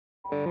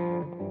Well,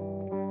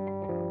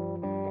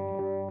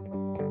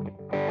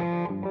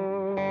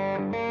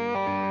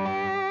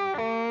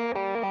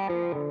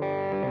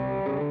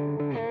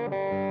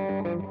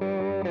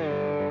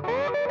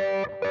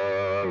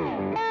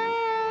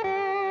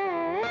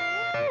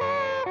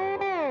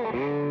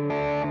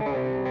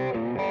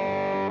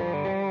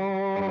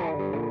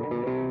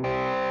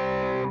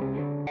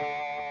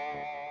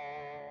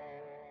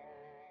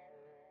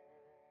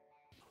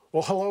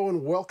 hello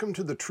and welcome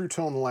to the True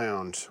Tone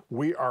Lounge.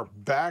 We are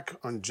back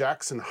on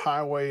Jackson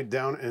Highway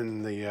down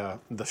in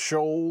the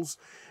Shoals,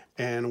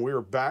 and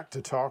we're back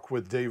to talk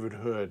with David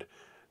Hood.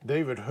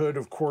 David Hood,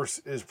 of course,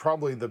 is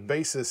probably the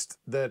bassist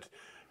that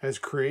has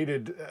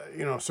created,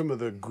 some of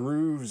the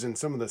grooves and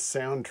some of the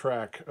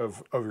soundtrack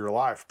of your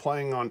life,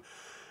 playing on,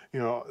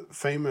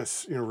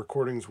 famous,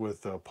 recordings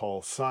with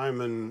Paul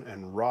Simon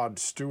and Rod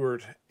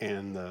Stewart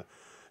and the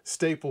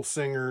Staple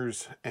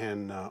Singers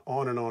and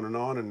on and on and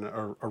on, and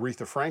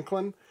Aretha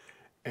Franklin,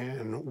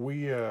 and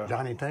we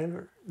Johnny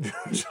Taylor,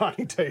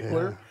 Johnny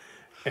Taylor,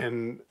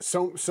 and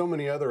so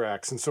many other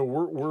acts, and so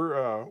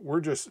we're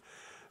just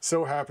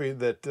so happy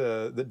that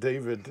that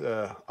David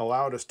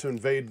allowed us to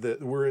invade.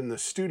 We're in the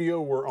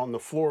studio, we're on the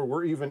floor,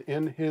 we're even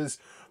in his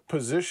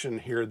position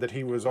here that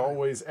he was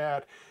always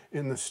at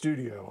in the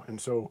studio, and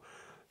so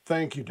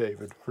thank you,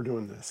 David, for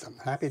doing this. I'm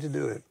happy to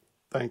do it.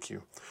 Thank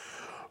you.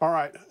 All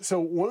right,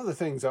 so one of the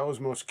things I was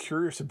most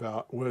curious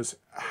about was,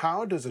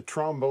 how does a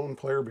trombone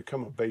player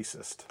become a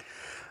bassist?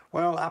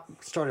 Well, I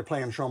started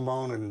playing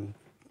trombone in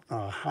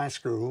high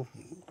school,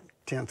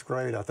 10th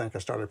grade. I think I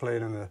started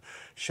playing in the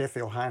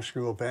Sheffield High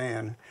School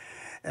band.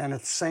 And at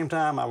the same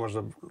time, I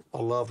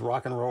loved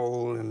rock and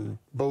roll and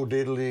Bo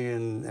Diddley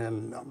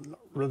and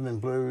rhythm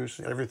and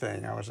blues,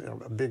 everything. I was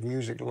a big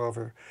music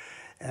lover.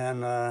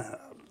 And I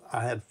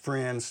had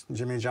friends,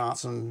 Jimmy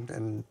Johnson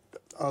and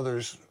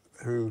others,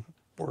 who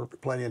were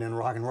playing in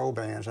rock and roll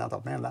bands. And I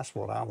thought, man, that's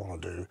what I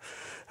want to do.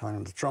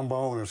 And the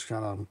trombone is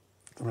kind of,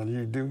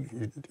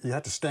 you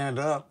have to stand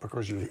up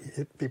because you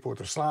hit people with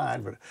the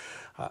slide, but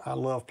I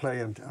love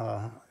playing.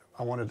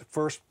 I wanted the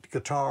first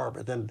guitar,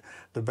 but then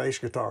the bass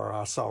guitar,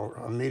 I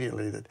saw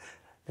immediately that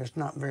there's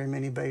not very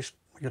many bass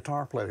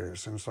guitar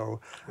players. And so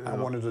I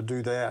wanted to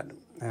do that.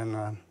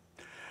 And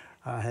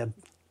I had,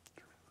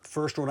 the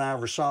first one I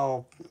ever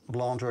saw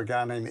belonged to a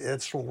guy named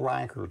Edsel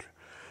Reichard.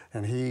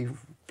 And he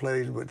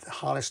played with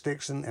Holly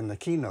Stickson and the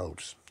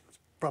Keynotes,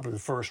 probably the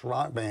first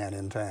rock band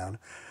in town,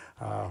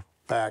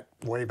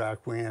 way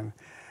back when.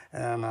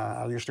 And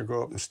I used to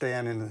go up and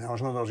stand in, I was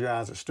one of those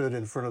guys that stood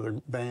in front of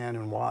the band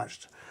and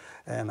watched.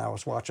 And I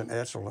was watching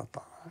Edsel, I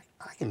thought,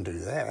 I can do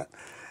that.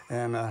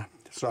 And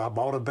so I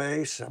bought a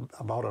bass,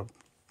 I bought a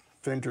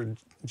Fender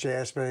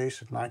Jazz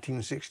bass in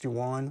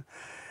 1961,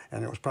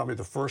 and it was probably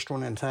the first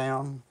one in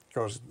town,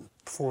 because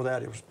before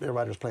that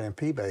everybody was playing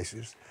P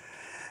basses.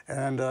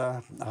 And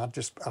I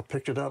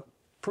picked it up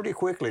pretty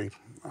quickly.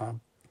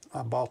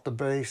 I bought the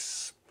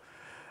bass,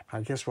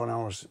 I guess, when I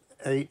was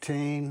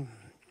 18,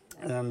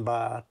 and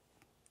by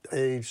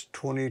age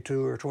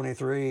 22 or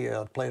 23,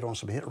 I played on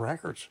some hit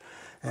records.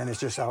 And it's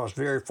just, I was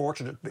very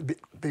fortunate to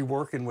be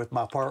working with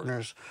my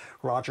partners,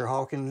 Roger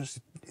Hawkins,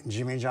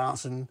 Jimmy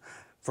Johnson,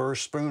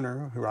 first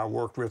Spooner, who I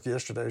worked with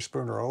yesterday,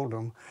 Spooner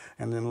Oldham,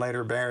 and then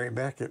later Barry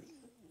Beckett,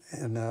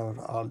 and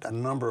a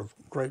number of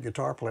great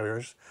guitar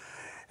players.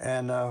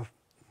 And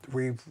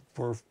we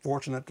were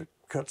fortunate to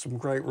cut some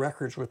great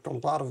records with a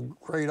lot of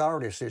great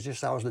artists. It's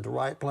just I was at the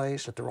right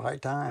place at the right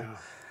time.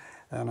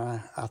 Yeah. And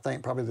I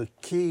think probably the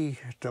key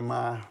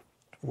to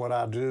what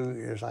I do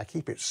is I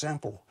keep it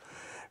simple,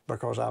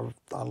 because I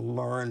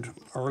learned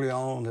early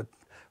on that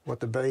what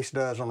the bass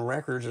does on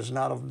records is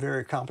not a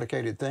very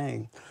complicated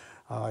thing.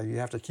 You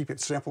have to keep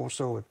it simple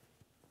so that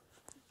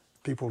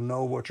people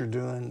know what you're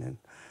doing,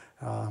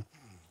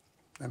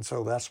 and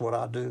so that's what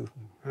I do.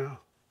 Yeah.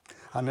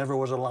 I never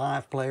was a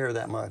live player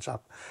that much.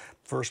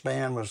 First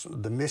band was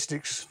the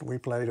Mystics. We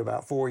played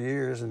about 4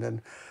 years, and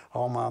then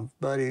all my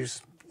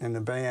buddies in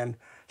the band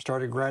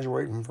started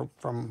graduating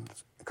from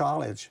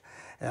college.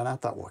 And I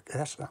thought, well,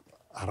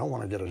 I don't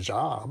want to get a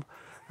job.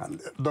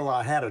 Though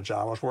I had a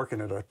job, I was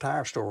working at a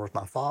tire store with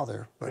my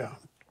father. But yeah.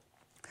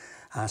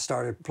 I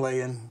started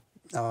playing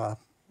a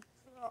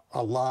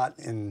lot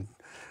in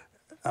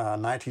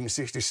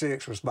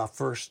 1966 was my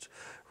first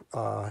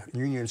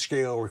Union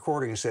scale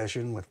recording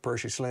session with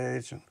Percy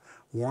Sledge and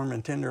Warm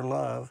and Tender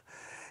Love,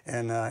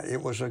 and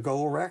it was a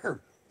gold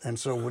record. And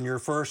so when your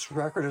first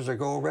record is a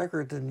gold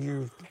record,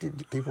 then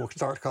people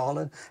start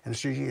calling, and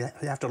so you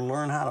have to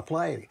learn how to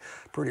play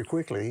pretty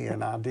quickly,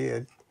 and I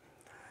did.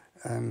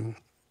 And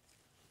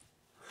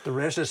the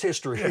rest is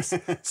history. Yes.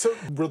 So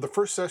were the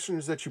first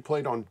sessions that you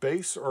played on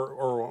bass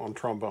or on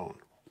trombone?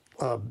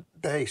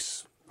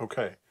 Bass.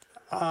 Okay.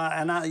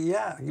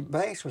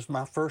 Bass was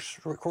my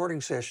first recording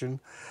session.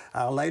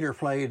 I later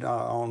played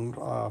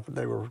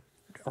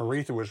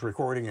Aretha was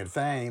recording at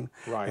Fame,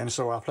 right. And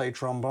so I played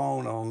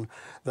trombone on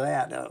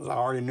that. I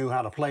already knew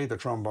how to play the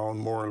trombone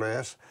more or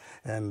less,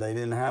 and they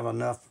didn't have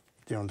enough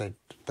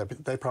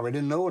they probably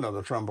didn't know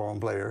another trombone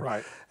player.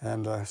 Right.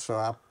 And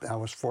so I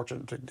was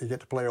fortunate to get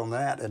to play on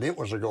that, and it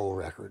was a gold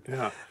record.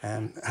 Yeah.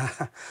 And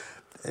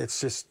it's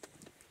just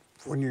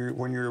when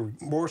you're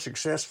more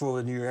successful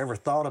than you ever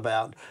thought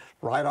about,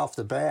 right off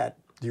the bat,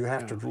 you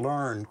have to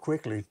learn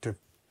quickly to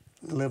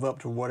live up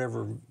to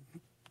whatever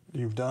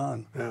you've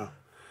done. Yeah.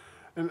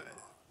 And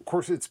of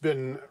course, it's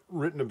been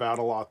written about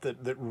a lot that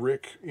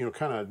Rick,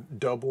 kind of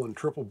double and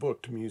triple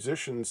booked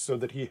musicians so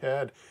that he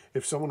had,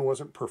 if someone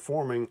wasn't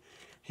performing,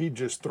 he'd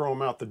just throw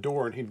them out the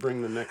door and he'd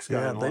bring the next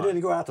guy in They line.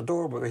 didn't go out the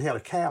door, but he had a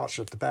couch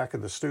at the back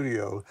of the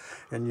studio,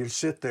 and you'd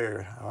sit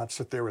there. I'd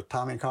sit there with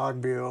Tommy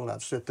Cogbill,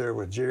 I'd sit there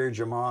with Jerry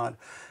Jamont,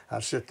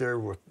 I'd sit there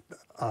with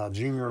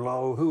Junior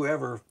Lowe,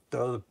 whoever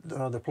the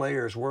other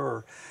players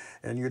were,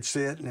 and you'd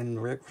sit,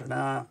 and Rick,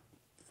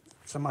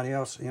 somebody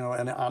else,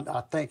 and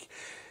I think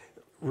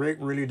Rick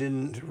really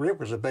didn't. Rick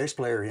was a bass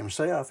player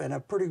himself and a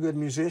pretty good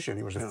musician.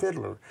 He was a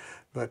fiddler,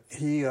 but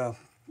he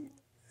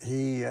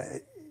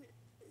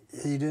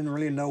didn't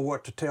really know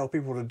what to tell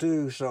people to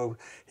do, so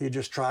he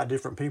just tried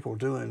different people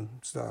doing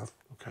stuff.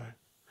 Okay.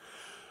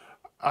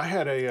 I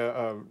had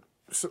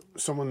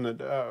someone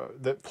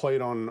that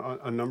played on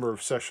a number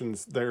of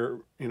sessions there,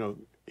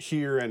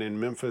 here and in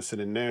Memphis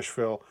and in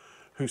Nashville,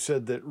 who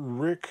said that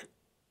Rick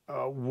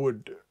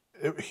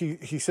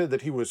he said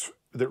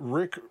that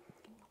Rick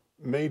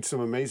made some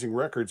amazing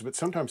records, but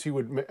sometimes he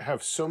would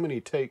have so many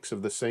takes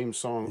of the same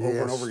song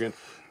over and over again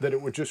that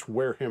it would just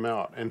wear him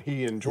out, and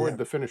he enjoyed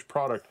the finished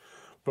product,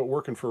 but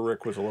working for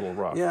Rick was a little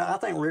rough. Yeah, I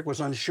think Rick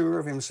was unsure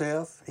of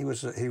himself. He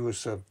was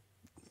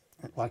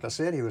like I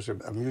said, he was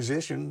a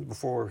musician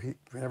before he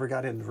ever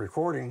got into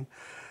recording,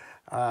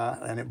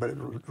 but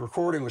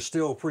recording was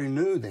still pretty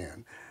new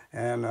then,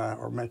 and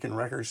or making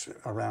records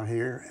around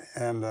here,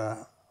 and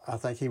I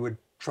think he would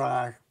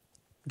try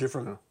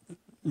different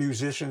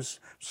musicians,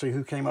 see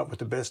who came up with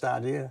the best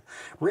idea.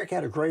 Rick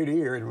had a great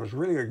ear, and was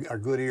really a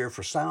good ear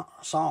for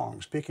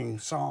songs, picking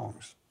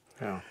songs.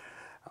 Yeah.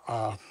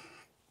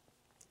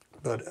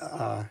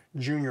 But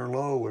Junior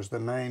Lowe was the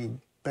main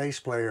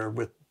bass player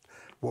with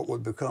what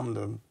would become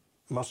the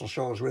Muscle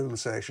Shoals Rhythm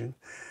Section,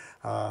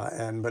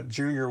 but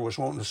Junior was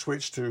wanting to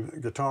switch to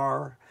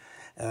guitar,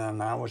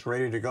 and I was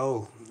ready to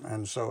go,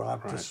 and so I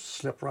just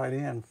slipped right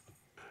in.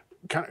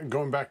 Kind of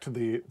going back to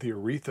the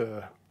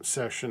Aretha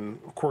session,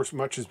 of course,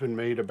 much has been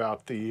made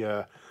about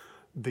the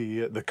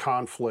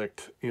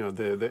conflict,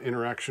 the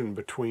interaction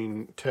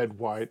between Ted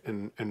White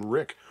and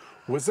Rick.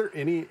 Was there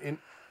any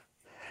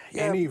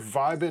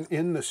vibe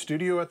in the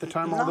studio at the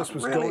time all this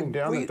was going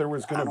down, that there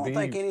was going to be? I don't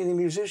think any of the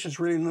musicians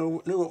really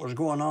knew what was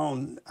going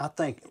on. I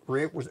think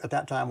Rick was at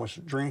that time was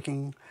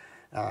drinking.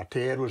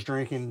 Ted was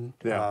drinking.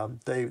 Yeah.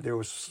 There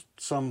was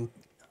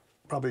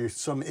probably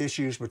some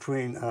issues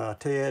between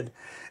Ted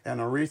and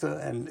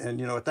Aretha, and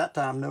at that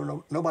time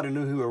nobody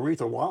knew who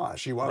Aretha was.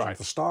 She wasn't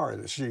the star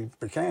that she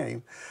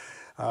became.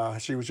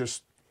 She was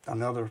just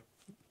another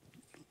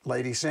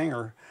lady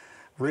singer,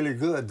 really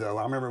good though.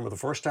 I remember the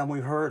first time we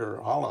heard her,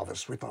 all of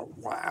us, we thought,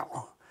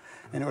 wow,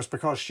 and it was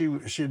because she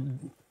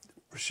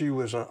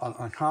was an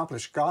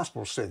accomplished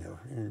gospel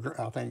singer.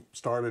 I think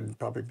started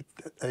probably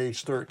at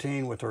age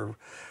 13 with her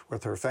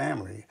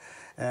family,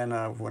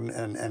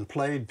 and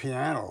played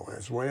piano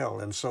as well.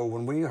 And so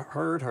when we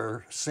heard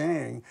her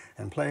sing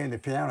and playing the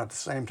piano at the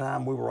same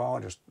time, we were all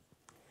just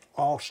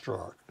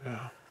awestruck.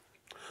 Yeah.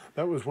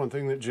 That was one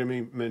thing that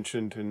Jimmy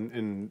mentioned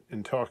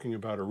in talking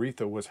about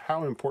Aretha, was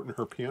how important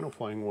her piano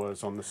playing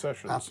was on the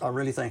sessions. I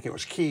really think it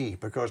was key,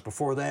 because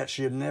before that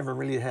she had never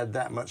really had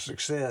that much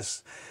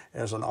success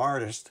as an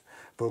artist.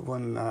 But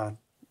when I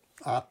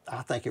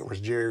think it was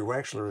Jerry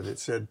Wexler that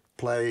said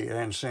play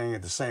and sing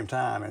at the same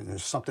time, and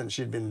it's something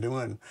she'd been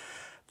doing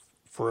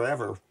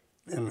forever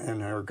in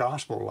her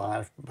gospel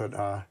life. But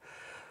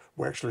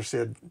Wexler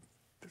said,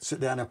 sit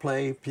down and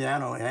play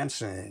piano and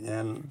sing,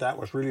 and that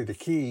was really the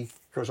key,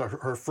 because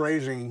her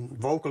phrasing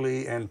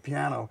vocally and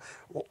piano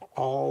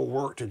all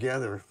work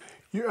together.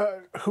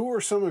 Who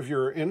are some of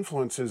your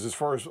influences as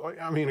far as,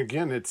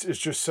 again, it's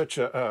just such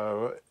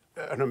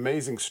an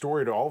amazing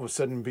story to all of a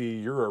sudden be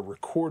you're a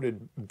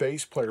recorded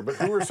bass player, but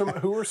who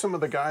are some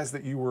of the guys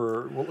that you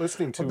were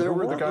listening to? Who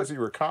were the guys that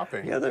you were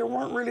copying? Yeah, there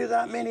weren't really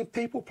that many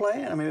people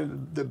playing. I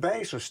mean, the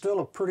bass was still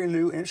a pretty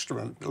new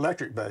instrument,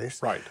 electric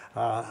bass. Right.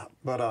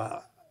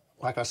 But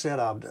like I said,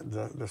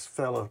 this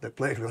fellow that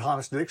played with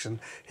Horace Dixon,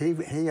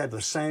 he had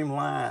the same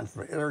line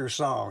for every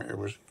song. It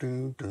was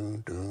doo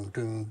doo doo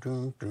doo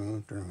doo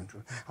doo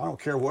doo. I don't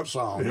care what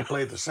song, he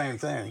played the same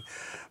thing.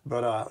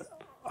 But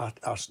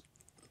I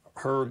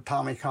heard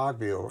Tommy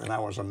Cogbill, and I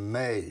was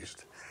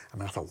amazed.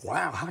 I thought,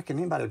 wow, how can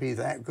anybody be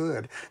that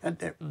good?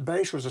 And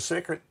bass was a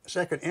second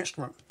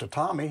instrument to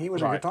Tommy. He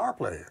was a guitar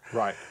player.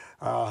 Right.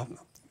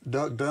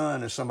 Doug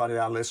Dunn is somebody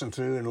I listened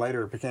to and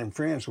later became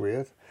friends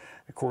with.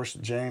 Of course,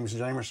 James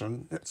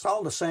Jamerson. It's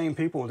all the same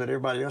people that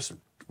everybody else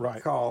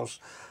calls.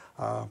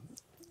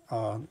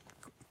 Paul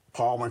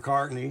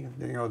McCartney,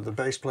 the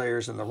bass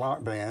players in the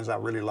rock bands I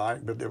really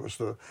liked, but it was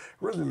the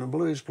rhythm and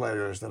blues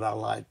players that I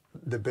liked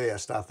the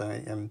best, I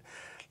think. And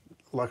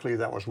luckily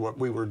that was what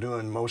we were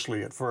doing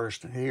mostly at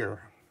first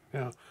here.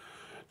 Yeah.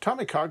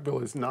 Tommy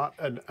Cogbill is not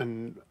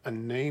a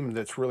name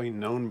that's really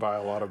known by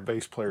a lot of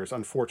bass players,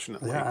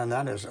 unfortunately. Yeah, and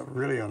that is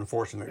really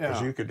unfortunate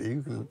because Yeah. you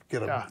can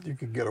get a Yeah. you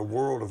could get a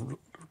world of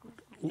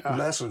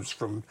lessons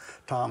from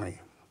Tommy.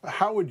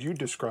 How would you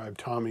describe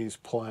Tommy's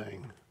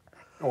playing,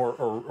 or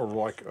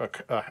like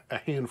a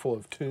handful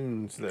of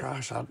tunes that?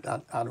 Gosh, I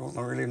don't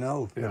really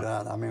know. Yeah.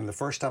 But I mean, the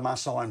first time I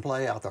saw him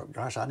play, I thought,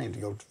 gosh, I need to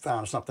go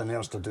find something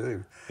else to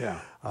do. Yeah.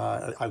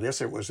 I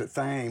guess it was at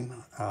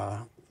Fame,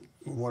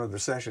 one of the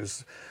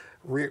sessions.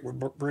 Rick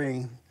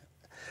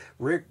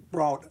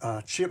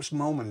brought Chips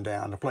Moman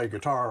down to play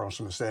guitar on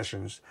some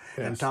sessions,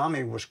 and Yes.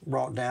 Tommy was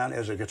brought down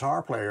as a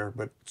guitar player,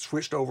 but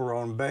switched over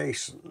on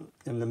bass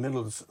in the middle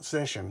of the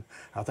session.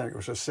 I think it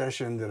was a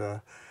session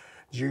that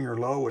Junior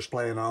Lowe was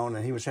playing on,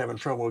 and he was having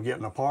trouble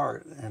getting a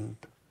part, and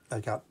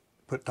they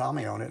put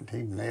Tommy on it, and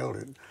he nailed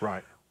it.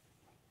 Right.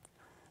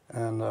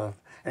 And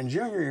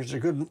Junior is a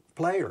good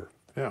player.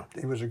 Yeah.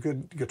 He was a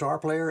good guitar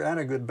player and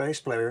a good bass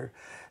player,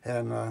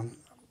 and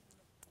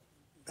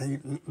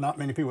not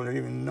many people have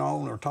even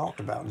known or talked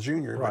about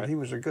Junior, Right. but he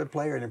was a good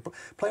player and he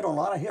played on a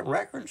lot of hit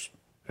records.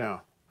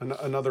 Yeah.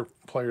 Another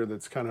player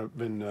that's kind of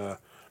been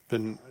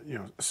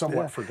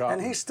somewhat forgotten.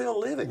 And he's still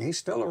living. He's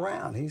still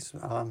around.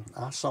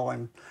 I saw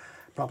him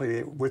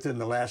probably within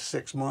the last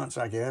 6 months,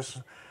 I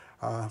guess.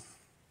 I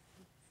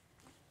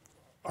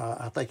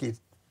think he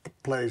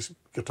plays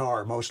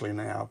guitar mostly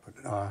now,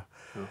 but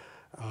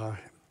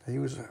he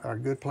was a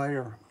good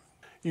player.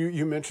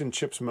 You mentioned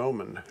Chips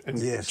Moman, and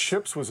Yes.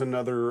 Chips was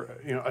another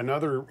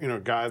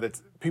guy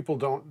that people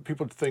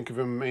think of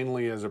him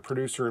mainly as a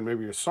producer and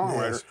maybe a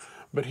songwriter, Yes.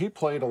 but he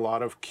played a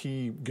lot of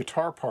key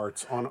guitar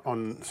parts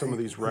on some of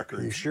these He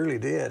records. surely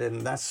did,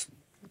 and that's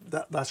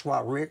why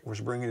Rick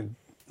was bringing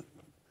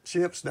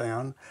Chips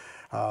down.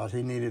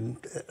 He needed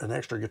an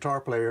extra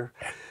guitar player.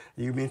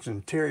 You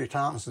mentioned Terry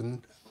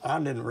Thompson. I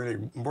didn't really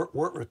work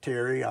with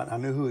Terry. I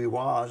knew who he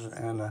was,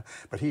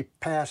 but he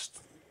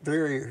passed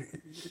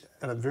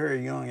at a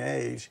very young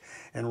age,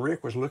 and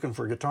Rick was looking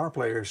for guitar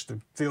players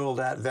to fill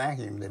that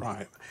vacuum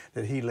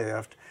that he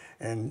left,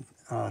 and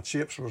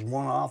Chips was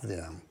one of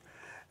them.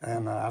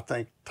 And I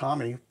think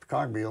Tommy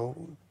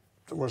Cogbill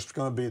was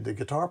going to be the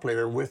guitar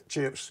player with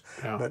Chips,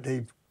 Yeah. but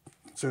as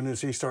soon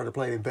as he started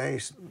playing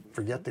bass,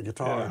 forget the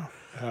guitar.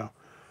 Yeah.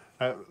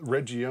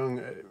 Reggie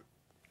Young,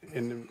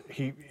 and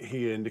he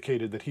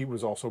indicated that he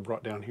was also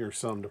brought down here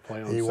some to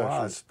play on He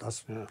sessions.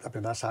 was.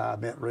 That's how I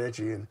met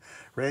Reggie, and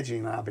Reggie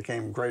and I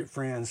became great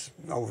friends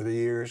over the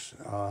years.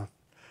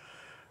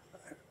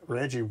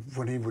 Reggie,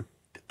 when he would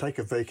take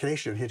a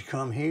vacation, he'd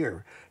come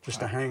here just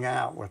to hang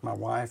out with my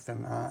wife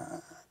and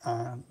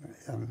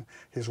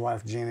his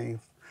wife Jenny.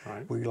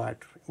 Right.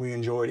 We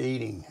enjoyed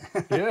eating.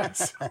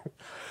 Yes.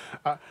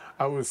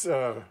 I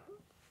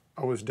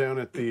was down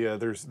at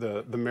there's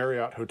the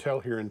Marriott Hotel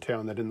here in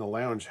town that in the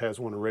lounge has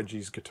one of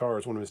Reggie's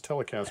guitars. One of his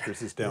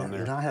Telecasters is down And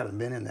there. I haven't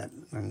been in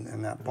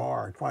that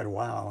bar in quite a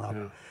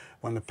while.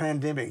 When the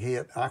pandemic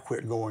hit, I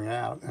quit going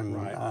out, and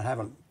Right. I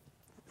haven't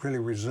really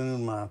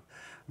resumed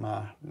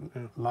my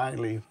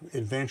nightly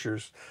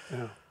adventures.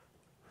 Yeah.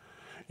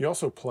 You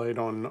also played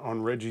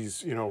on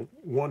Reggie's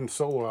one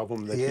solo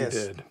album that Yes. he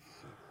did,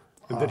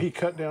 and that he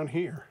cut down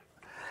here.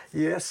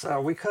 Yes,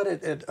 we cut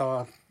it at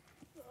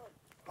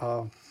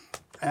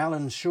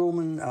Alan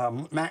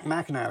Schulman, Mac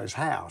McAnally's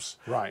house.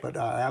 Right. But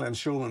Alan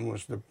Schulman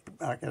was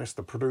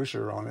the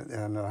producer on it,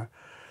 and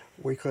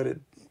we cut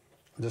it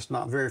just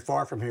not very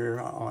far from here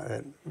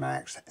at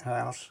Mac's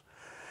house.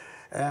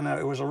 And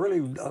it was a really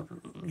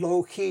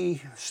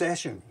low-key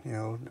session, I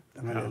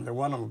mean, there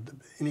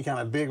wasn't any kind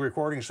of big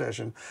recording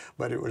session,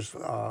 but it was,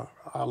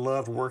 I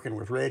loved working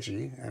with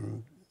Reggie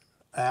and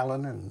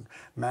Alan and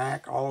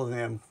Mac, all of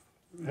them.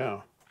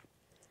 Yeah.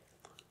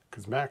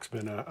 Because Mac's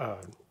been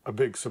a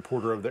big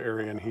supporter of the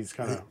area, and he's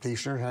kind of. He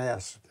sure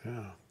has.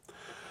 Yeah.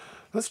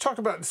 Let's talk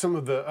about some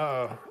of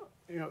the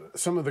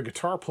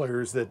guitar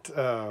players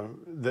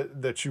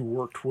that you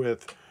worked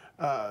with,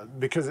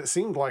 because it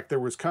seemed like there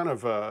was kind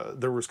of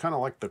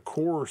like the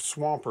core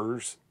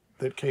Swampers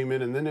that came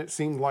in, and then it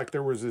seemed like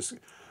there was this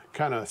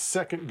kind of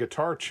second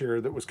guitar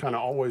chair that was kind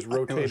of always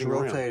rotating It was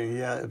around. rotating,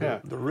 yeah.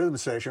 The rhythm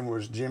section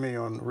was Jimmy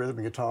on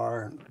rhythm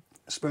guitar,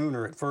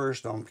 Spooner at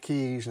first on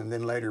keys, and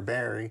then later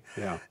Barry,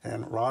 Yeah.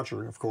 and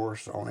Roger, of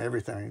course, on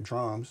everything,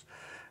 drums,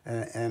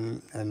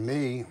 and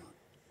me.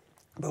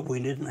 But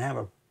we didn't have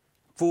a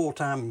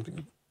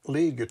full-time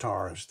lead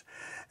guitarist,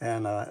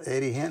 and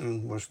Eddie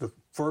Hinton was the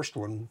first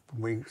one.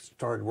 We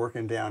started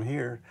working down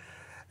here,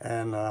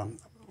 and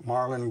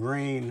Marlon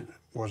Green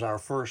was our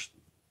first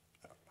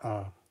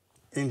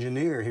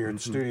engineer here at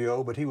the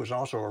studio, but he was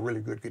also a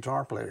really good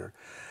guitar player.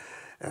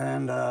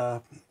 And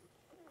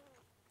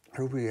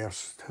who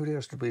else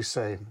did we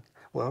say?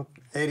 Well,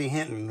 Eddie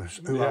Hinton,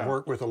 who I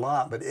worked with a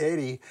lot, but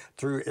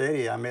through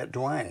Eddie, I met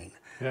Dwayne.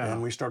 Yeah.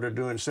 And we started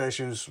doing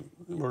sessions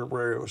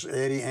where it was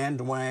Eddie and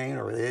Dwayne,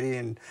 or Eddie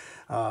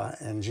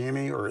and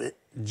Jimmy, or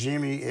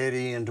Jimmy,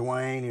 Eddie, and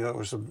Dwayne. It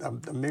was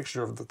a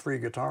mixture of the three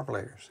guitar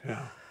players.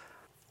 Yeah.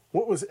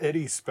 What was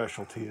Eddie's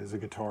specialty as a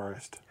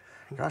guitarist?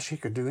 Gosh, he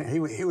could do it. He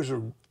was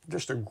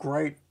just a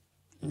great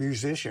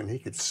musician. He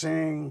could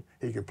sing,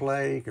 he could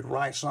play, he could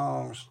write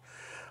songs.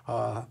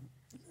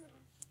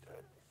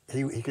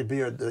 He could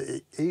be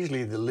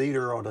easily the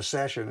leader on the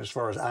session as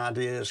far as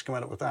ideas,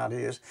 coming up with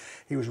ideas.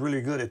 He was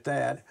really good at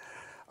that.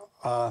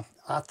 I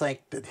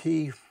think that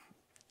he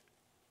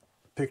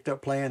picked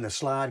up playing the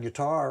slide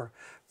guitar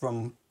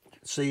from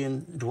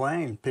seeing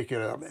Dwayne pick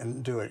it up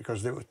and do it,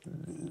 because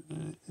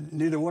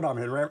neither one of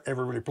them had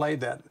ever really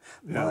played that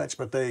much,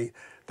 but they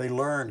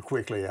learned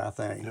quickly, I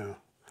think. Yeah.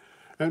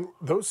 And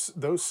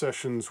those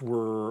sessions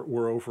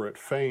were over at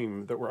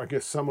Fame. That were, I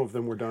guess, some of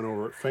them were done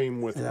over at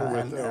Fame with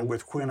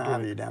with Quinn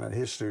Ivy down at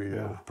his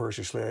studio,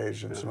 Percy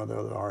Sledge and some of the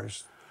other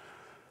artists.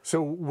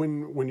 So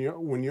when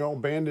you all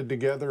banded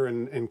together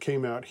and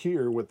came out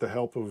here with the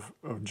help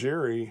of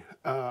Jerry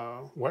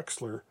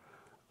Wexler,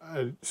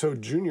 so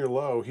Junior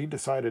Lowe, he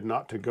decided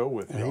not to go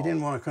with you. He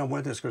didn't want to come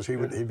with us because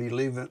he'd be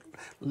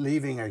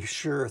leaving a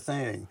sure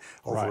thing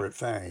over at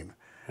Fame,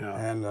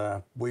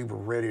 and we were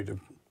ready to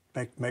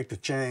make the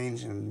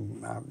change,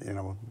 and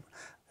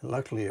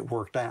luckily it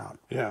worked out.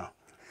 Yeah,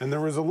 and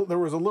there was a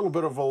little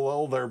bit of a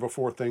lull there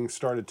before things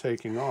started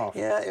taking off.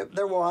 Yeah,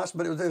 there was,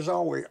 but there's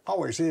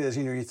always is.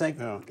 You think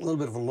a little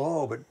bit of a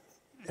lull, but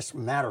it's a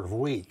matter of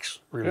weeks,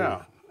 really.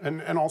 Yeah,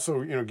 and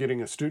also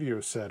getting a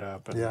studio set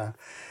up.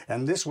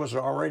 And this was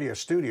already a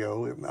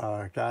studio.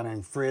 A guy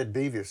named Fred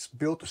Beavis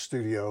built a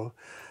studio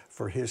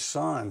for his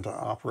son to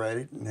operate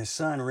it, and his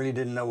son really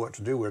didn't know what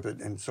to do with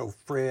it, and so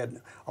Fred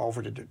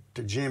offered it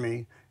to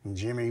Jimmy, and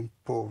Jimmy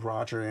pulled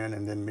Roger in,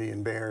 and then me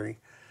and Barry.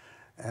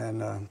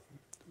 And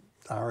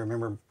I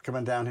remember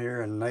coming down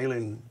here and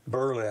nailing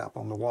burlap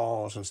on the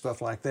walls and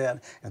stuff like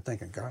that, and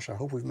thinking, "Gosh, I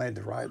hope we've made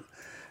the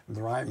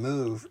right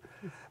move."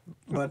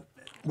 But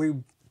we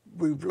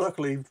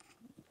luckily,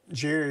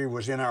 Jerry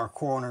was in our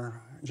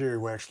corner, Jerry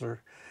Wexler,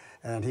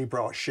 and he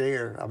brought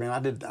Cher. I mean,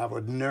 I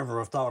would never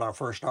have thought our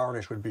first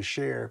artist would be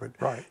Cher, but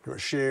it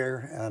was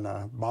Cher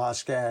and Boz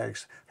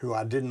Scaggs, who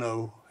I didn't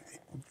know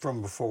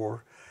from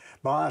before.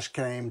 Boz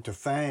came to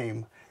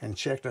Fame and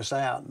checked us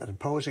out,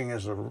 posing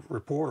as a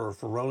reporter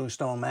for Rolling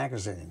Stone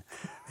magazine.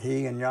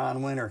 He and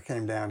Jan Winter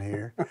came down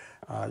here,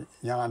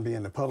 Jan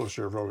being the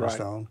publisher of Rolling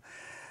Stone.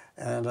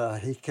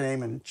 And he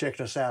came and checked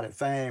us out at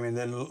Fame, and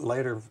then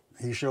later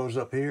he shows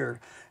up here,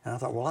 and I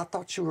thought, well, I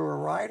thought you were a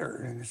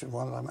writer. And he said,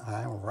 well,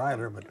 I am a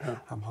writer, but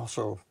I'm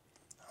also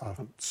a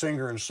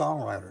singer and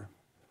songwriter.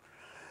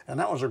 And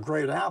that was a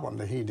great album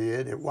that he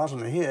did. It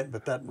wasn't a hit,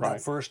 but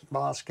that first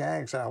Boz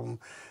Scaggs album,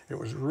 it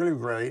was really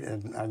great.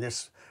 And I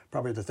guess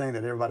probably the thing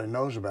that everybody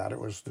knows about it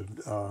was the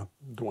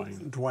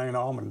Dwayne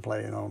Allman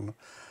playing on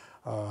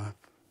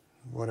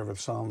whatever the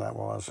song that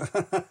was.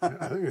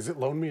 I think, is it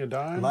Loan Me a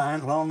Dime?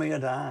 Loan Me a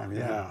Dime,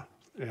 yeah.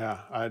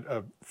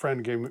 A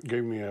friend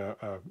gave me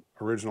a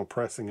original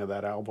pressing of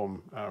that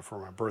album for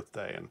my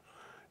birthday, and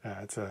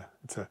it's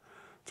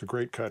a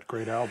great cut,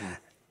 great album.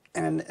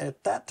 And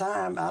at that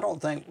time, I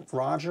don't think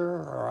Roger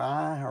or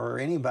I or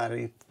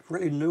anybody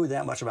really knew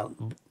that much about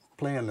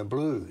playing the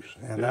blues.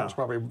 And that was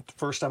probably the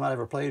first time I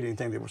ever played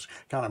anything that was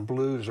kind of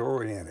blues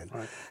oriented.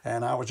 Right.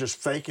 And I was just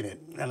faking it.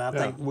 And I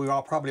think we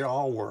probably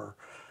all were.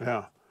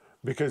 Yeah.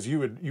 Because you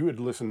would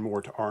listen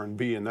more to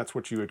R&B, and that's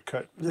what you would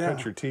cut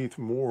your teeth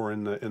more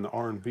in the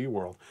R&B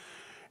world.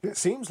 It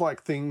seems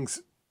like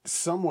things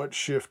somewhat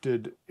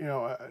shifted.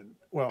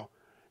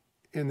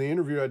 In the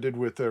interview I did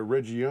with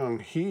Reggie Young,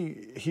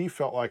 he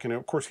felt like, and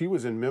of course he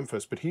was in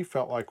Memphis, but he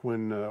felt like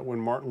when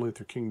Martin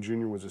Luther King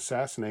Jr. was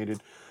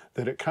assassinated,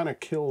 that it kind of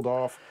killed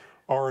off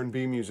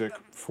R&B music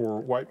for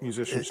white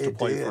musicians to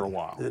play for a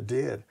while. It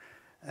did,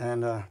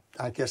 and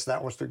I guess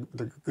that was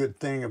the good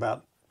thing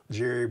about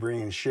Jerry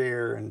bringing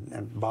Cher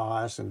and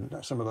Boz and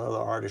some of the other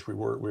artists we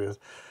worked with.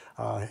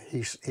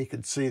 He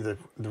could see the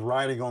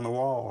writing on the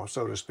wall,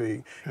 so to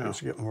speak. It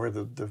was getting where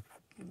the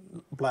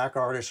black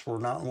artists were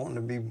not wanting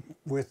to be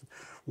with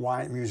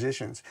white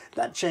musicians.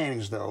 That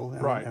changed, though.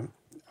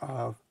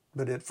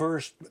 But at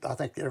first, I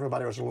think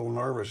everybody was a little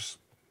nervous.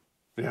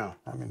 Yeah.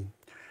 I mean,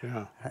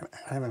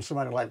 having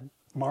somebody like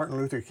Martin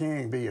Luther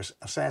King be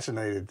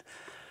assassinated.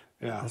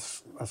 Yeah.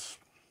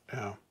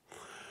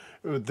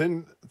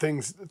 Then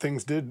things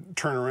did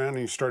turn around, and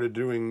you started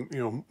doing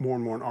more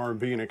and more in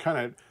R&B, and it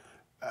kind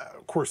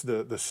of course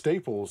the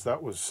Staples,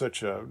 that was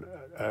such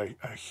a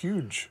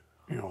huge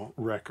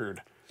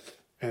record.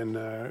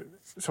 And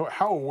so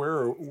how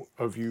aware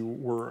of you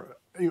were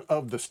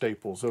of the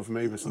Staples, of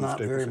Mavis and the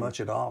Staples? Not very much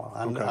at all.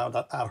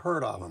 I'd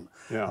heard of them.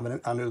 Yeah. I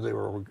mean, I knew they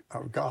were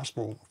a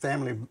gospel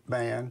family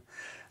band.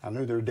 I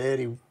knew their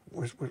daddy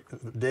was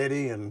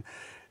Daddy and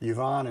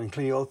Yvonne and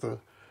Cleotha,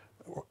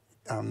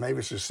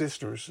 Mavis's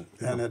sisters.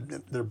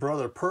 And their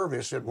brother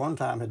Purvis at one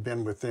time had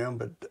been with them,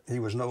 but he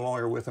was no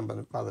longer with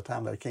them by the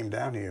time they came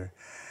down here.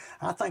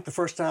 I think the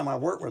first time I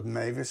worked with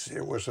Mavis,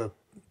 it was a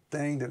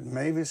thing that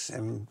Mavis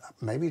and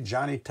maybe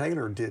Johnny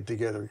Taylor did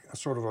together, a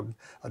sort of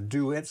a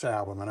duets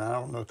album, and I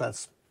don't know if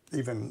that's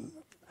even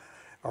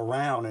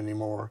around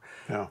anymore.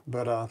 Yeah.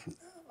 But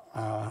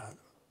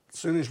as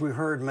soon as we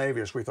heard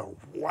Mavis, we thought,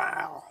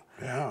 wow.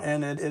 Yeah.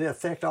 And it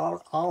affected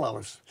all of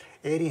us.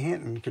 Eddie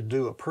Hinton could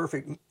do a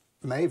perfect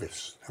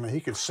Mavis. I mean,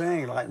 he could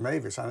sing like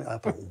Mavis. I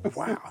thought,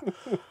 wow.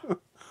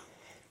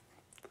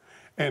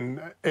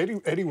 And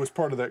Eddie was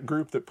part of that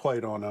group that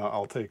played on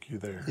 "I'll Take You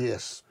There."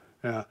 Yes.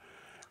 Yeah,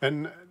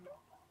 and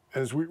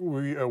as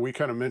we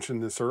kind of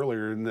mentioned this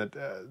earlier, in that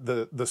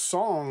the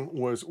song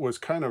was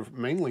kind of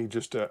mainly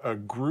just a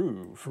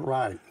groove.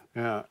 Right.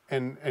 Yeah,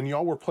 and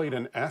y'all were played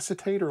an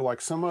acetate or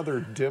like some other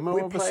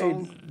demo of a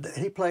song.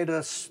 He played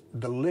us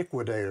 "The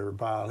Liquidator"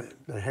 by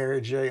the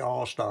Harry J.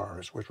 All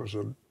Stars, which was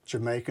a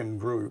Jamaican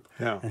group.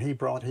 Yeah. And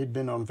he'd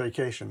been on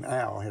vacation.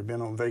 Al had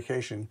been on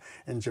vacation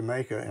in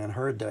Jamaica and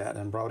heard that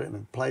and brought it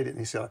and played it. And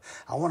he said,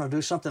 I want to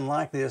do something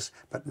like this,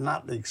 but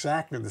not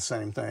exactly the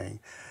same thing.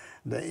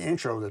 The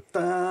intro, the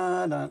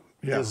da-da,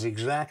 is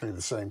exactly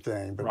the same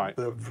thing, but Right.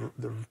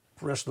 the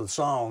rest of the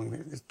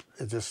song,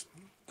 it just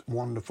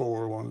 1 to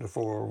 4, 1 to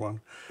 4,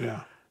 1.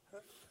 Yeah,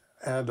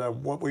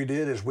 And what we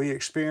did is we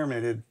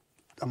experimented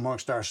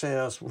amongst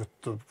ourselves with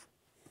the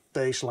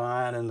bass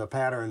line and the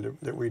pattern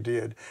that we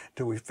did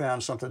till we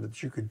found something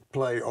that you could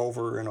play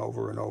over and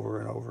over and over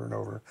and over and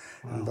over.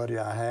 Wow. And buddy,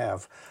 I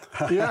have.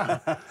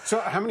 yeah. So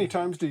how many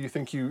times do you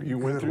think you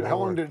went Good through? How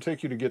long Lord. did it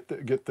take you to get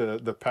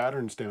the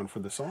patterns down for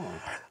the song?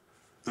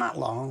 Not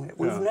long.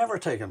 We've never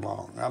taken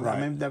long. I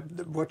Right. mean,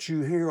 what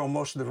you hear on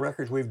most of the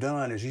records we've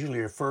done is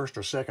usually a first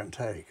or second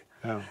take.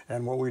 Yeah.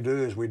 And what we do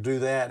is we do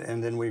that,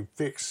 and then we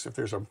fix if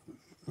there's a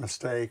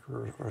mistake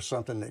or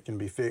something that can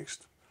be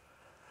fixed.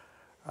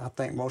 I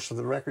think most of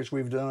the records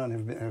we've done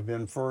have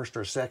been first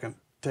or second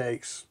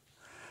takes.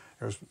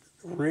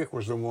 Rick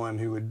was the one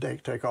who would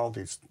take all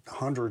these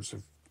hundreds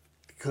of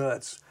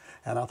cuts,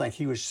 and I think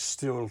he was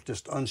still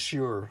just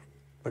unsure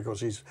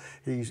because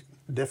he's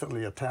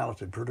definitely a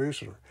talented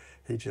producer.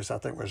 He just, I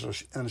think,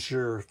 was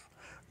unsure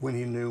when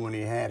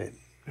he had it.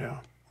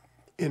 Yeah.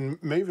 In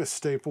Mavis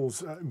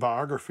Staples'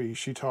 biography,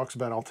 she talks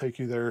about "I'll Take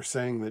You There,"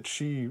 saying that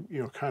she,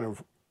 kind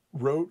of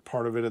wrote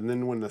part of it, and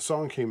then when the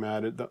song came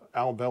out,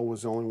 Al Bell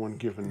was the only one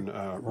given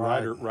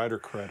writer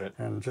credit.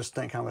 And just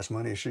think how much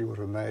money she would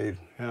have made.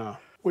 Yeah.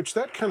 Which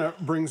that kind of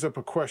brings up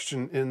a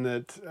question in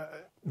that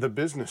the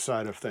business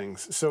side of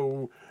things.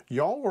 So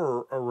y'all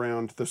were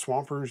around the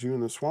Swampers, you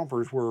and the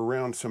Swampers were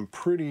around some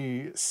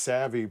pretty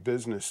savvy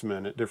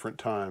businessmen at different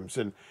times.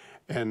 And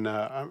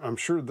I'm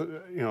sure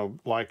that,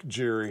 like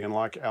Jerry and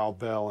like Al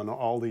Bell and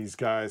all these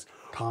guys.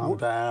 Tom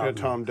Dowd.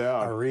 Tom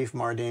Dowd. Arif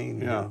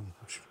Mardin. Yeah.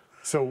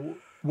 So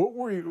what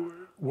were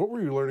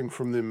you learning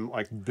from them,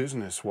 like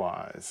business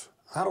wise?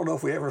 I don't know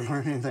if we ever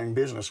learned anything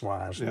business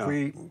wise.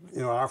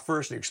 Yeah. Our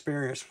first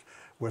experience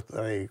with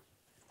a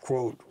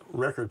quote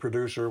record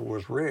producer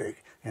was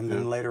Rick, and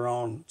then later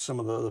on some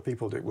of the other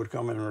people that would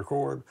come in and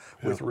record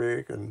with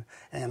Rick and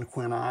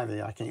Quinn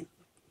Ivy. I can't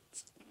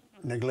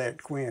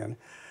neglect Quinn,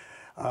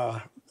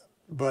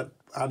 but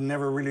I'd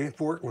never really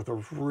worked with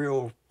a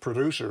real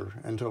producer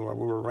until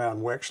we were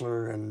around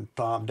Wexler and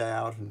Tom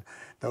Dowd and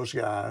those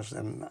guys,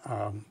 and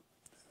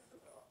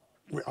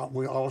we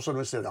all of a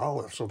sudden said,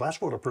 "Oh, so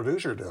that's what a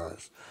producer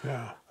does."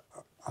 Yeah.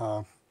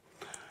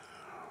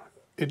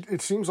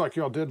 It seems like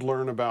y'all did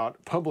learn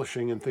about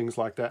publishing and things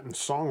like that and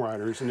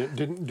songwriters, and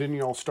didn't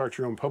y'all start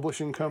your own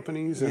publishing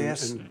companies?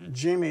 Yes,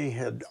 Jimmy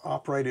had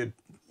operated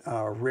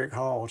Rick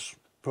Hall's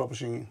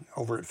publishing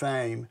over at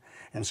Fame,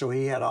 and so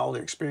he had all the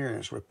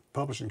experience with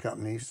publishing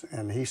companies,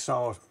 and he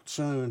saw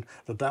soon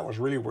that was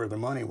really where the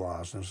money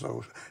was. And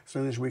so as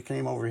soon as we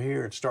came over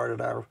here and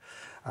started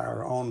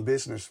our own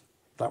business,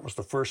 that was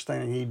the first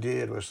thing he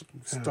did was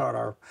start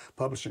our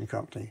publishing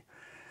company.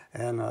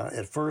 And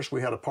at first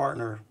we had a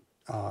partner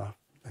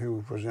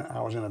I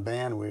was in a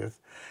band with,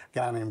 a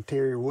guy named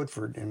Terry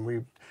Woodford, and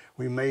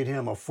we made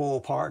him a full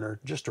partner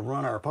just to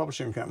run our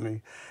publishing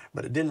company,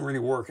 but it didn't really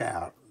work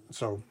out.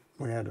 So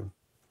we had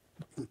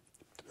to,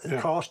 it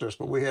cost us,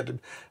 but we had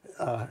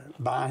to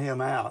buy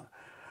him out.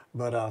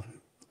 But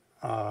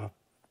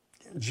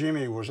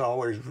Jimmy was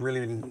always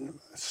really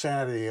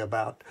savvy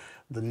about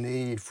the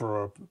need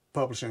for a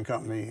publishing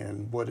company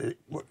and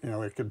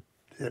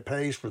it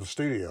pays for the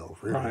studio,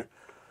 really. Right.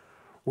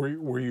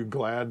 Were you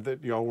glad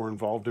that y'all were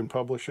involved in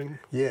publishing?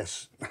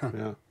 Yes.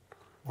 Yeah.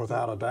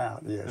 Without a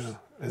doubt, yes. Yeah.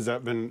 Has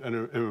that been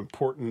an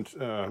important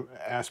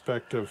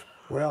aspect of?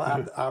 Well,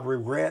 I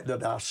regret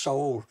that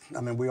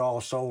we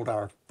all sold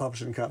our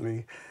publishing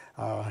company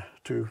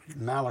to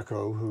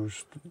Malaco,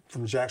 who's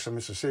from Jackson,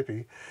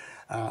 Mississippi.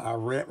 I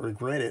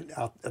regret it.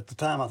 At the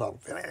time, I thought,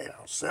 hey,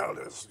 I'll sell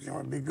this.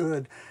 It'd be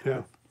good.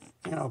 Yeah.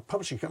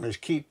 Publishing companies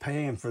keep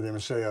paying for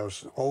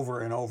themselves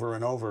over and over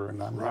and over,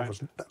 and I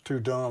was too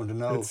dumb to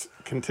know. It's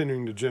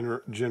continuing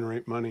to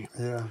generate money.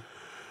 Yeah.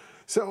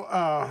 So,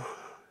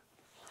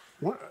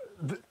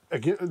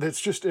 again, that's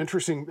just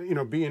interesting,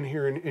 being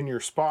here in your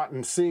spot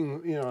and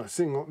seeing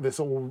this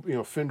old,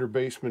 Fender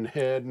Bassman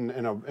head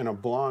and a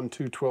blonde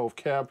 212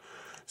 cab.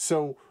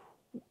 So,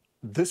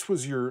 this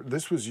was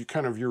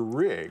kind of your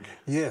rig.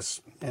 Yes,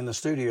 in the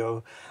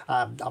studio,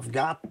 I've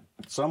got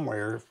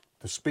somewhere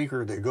the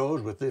speaker that goes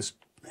with this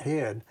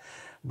head,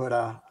 but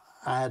I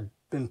had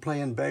been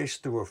playing bass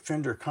through a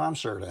Fender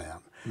concert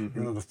amp. You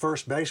know, the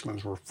first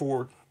Bassemans were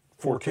four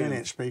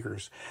 10-inch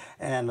speakers,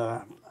 and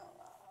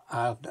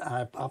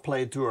I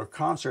played through a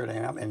concert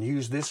amp and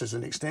used this as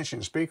an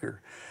extension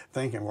speaker,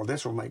 thinking, well,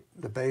 this will make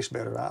the bass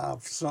better.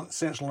 I've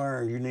since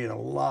learned you need a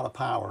lot of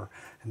power,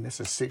 and this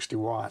is 60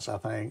 watts, I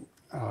think.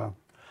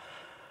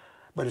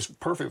 But it's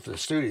perfect for the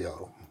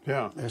studio.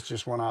 Yeah. It's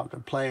just when I'm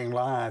playing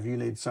live, you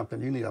need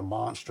something, you need a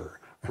monster.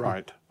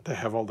 Right. They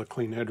have all the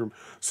clean headroom.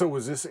 So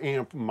was this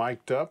amp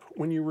mic'd up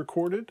when you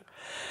recorded?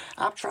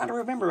 I'm trying to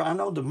remember. I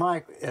know the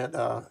mic at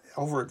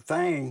over at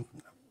Thang,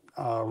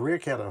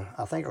 Rick had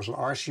I think it was an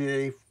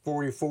RCA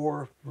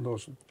 44,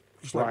 those,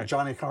 just like Right.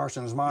 Johnny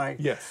Carson's mic.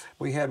 Yes.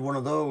 We had one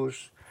of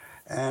those,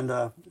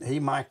 and he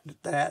mic'd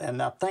that,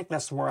 and I think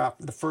that's where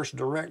the first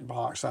direct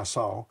box I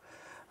saw.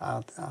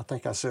 I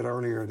think I said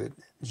earlier that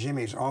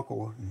Jimmy's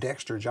uncle,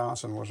 Dexter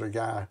Johnson, was a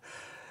guy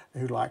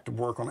who liked to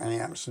work on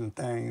amps and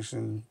things,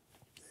 and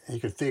he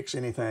could fix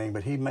anything,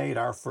 but he made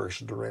our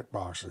first direct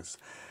boxes.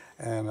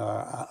 And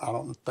I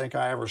don't think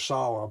I ever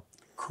saw a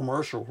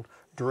commercial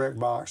direct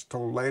box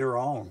till later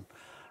on.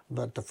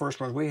 But the first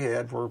ones we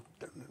had were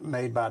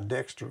made by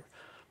Dexter.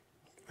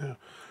 Yeah.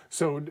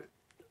 So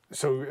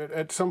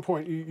at some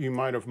point you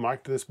might have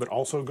mic'd this, but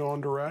also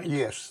gone direct?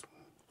 Yes.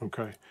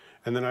 Okay.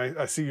 And then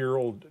I see your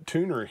old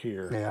tuner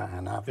here. Yeah,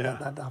 and I've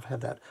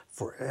had that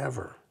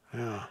forever.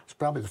 Yeah. It's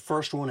probably the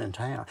first one in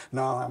town.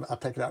 No, I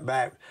take that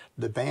back.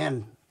 The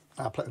band,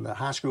 I played the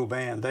high school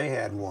band, they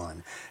had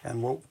one.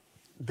 And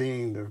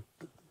being the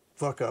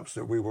fuck-ups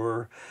that we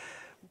were,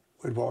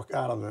 we'd walk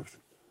out of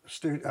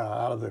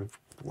the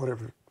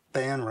whatever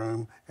band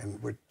room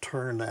and we'd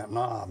turn that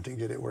knob to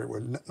get it where it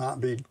would not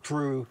be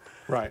true.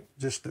 Right.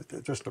 Just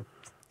to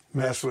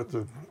mess with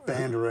the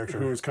band director.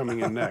 Who was coming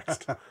in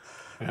next?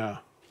 Yeah.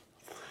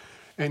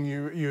 And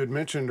you had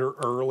mentioned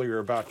earlier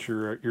about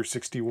your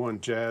 61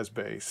 jazz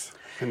bass.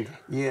 And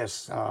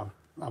Yes, I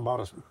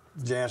bought a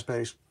jazz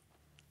bass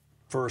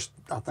first,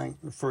 I think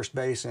the first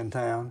bass in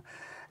town,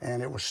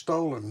 and it was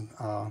stolen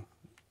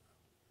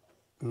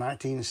in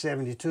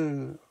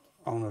 1972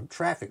 on a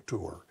traffic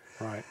tour.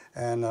 right.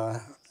 And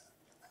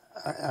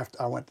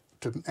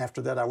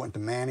after that I went to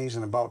Manny's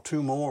and I bought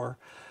two more.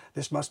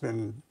 This must have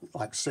been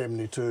like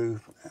 72,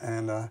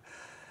 and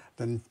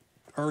the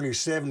early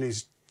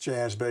 70s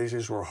jazz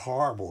basses were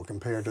horrible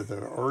compared to the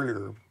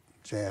earlier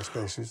jazz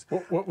basses.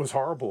 What was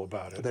horrible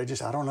about it? They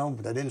just, I don't know,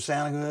 they didn't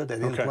sound good, they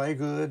didn't Okay. play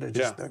good,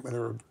 they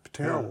were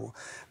terrible.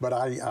 But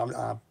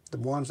the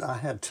ones, I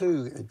had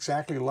two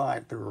exactly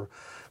like, they were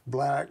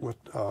black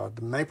with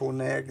the maple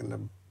neck and the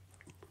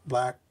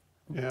black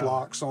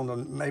blocks on the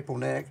maple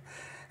neck.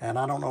 And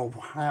I don't know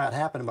how it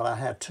happened, but I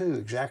had two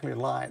exactly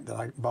alike that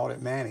I bought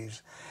at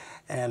Manny's.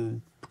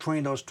 And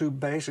between those two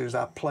basses,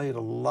 I played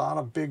a lot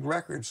of big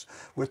records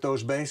with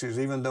those basses,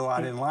 even though I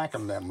didn't like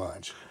them that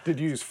much. Did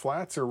you use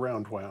flats or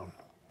round wound?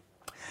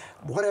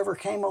 Whatever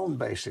came on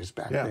basses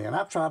back then.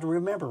 I've tried to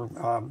remember.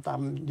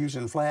 I'm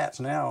using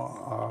flats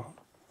now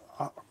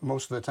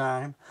most of the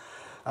time.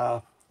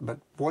 But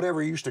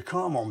whatever used to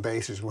come on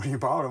basses when you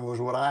bought them was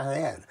what I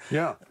had.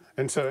 Yeah.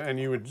 And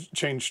you would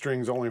change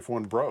strings only if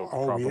one broke.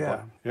 Oh, probably.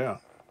 yeah.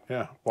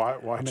 Yeah.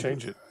 Why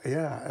change it?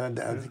 Yeah,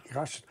 and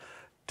gosh,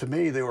 to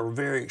me they were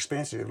very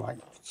expensive, like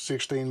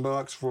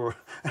 $16 for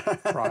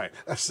Right.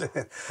 a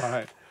set.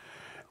 Right.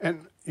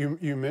 And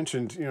you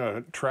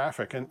mentioned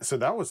traffic, and so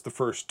that was the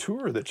first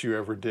tour that you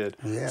ever did.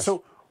 Yes.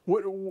 So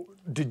what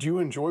did you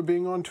enjoy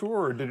being on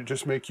tour, or did it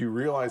just make you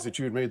realize that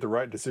you had made the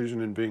right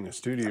decision in being a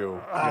studio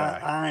guy?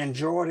 I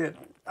enjoyed it.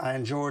 I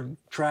enjoyed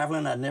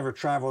traveling. I'd never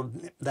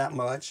traveled that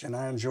much, and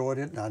I enjoyed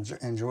it. I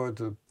enjoyed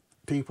the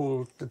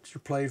people that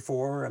you played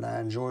for, and I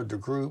enjoyed the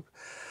group.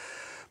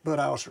 But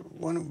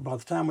by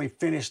the time we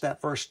finished that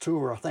first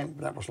tour, I think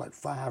that was like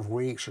 5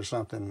 weeks or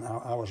something,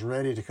 I was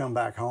ready to come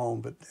back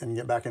home and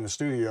get back in the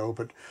studio.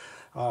 But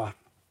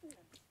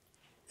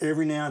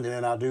every now and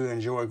then I do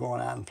enjoy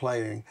going out and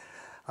playing.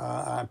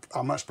 I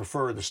much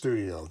prefer the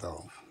studio,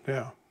 though.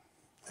 Yeah.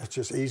 It's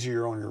just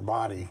easier on your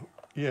body.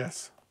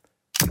 Yes.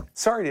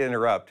 Sorry to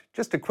interrupt,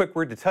 just a quick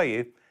word to tell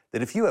you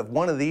that if you have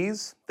one of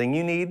these, then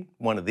you need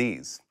one of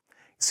these.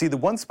 See, the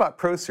One Spot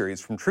Pro Series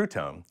from True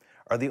Tone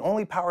are the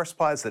only power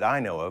supplies that I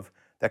know of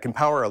that can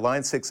power a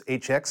Line 6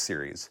 HX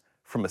series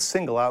from a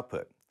single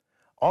output.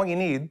 All you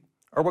need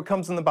are what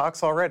comes in the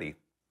box already.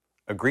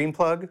 A green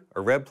plug,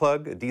 a red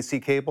plug, a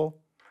DC cable,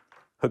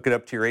 hook it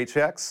up to your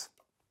HX,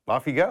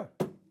 off you go.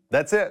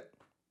 That's it.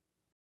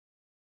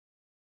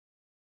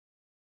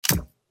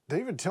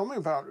 David, tell me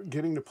about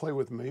getting to play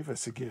with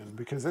Mavis again,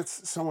 because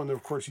that's someone that,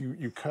 of course,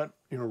 you cut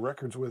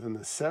records with in the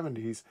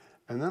 70s,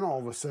 and then all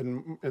of a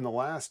sudden, in the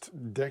last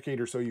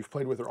decade or so, you've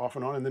played with her off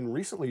and on, and then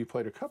recently you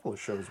played a couple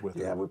of shows with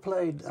her. Yeah, we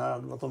played,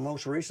 the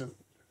most recent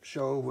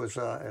show was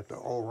at the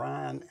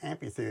Orion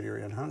Amphitheater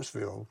in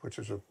Huntsville, which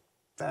is a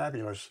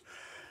fabulous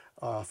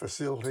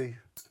facility.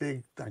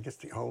 Big, I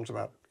guess it holds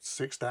about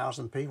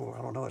 6,000 people.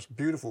 I don't know, it's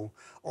beautiful,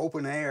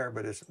 open air,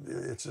 but it's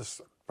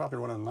just probably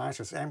one of the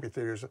nicest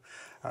amphitheaters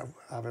I've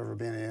ever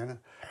been in.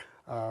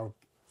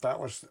 That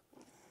was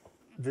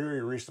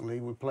very recently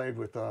we played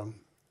with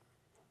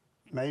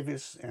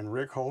Mavis and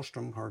Rick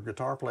Holstrom, her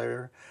guitar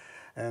player,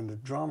 and the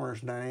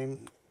drummer's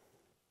name,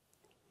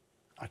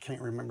 I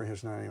can't remember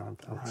his name.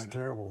 It's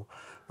terrible,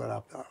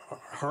 but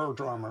her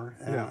drummer,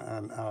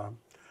 and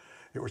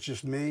it was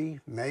just me,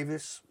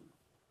 Mavis,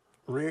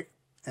 Rick,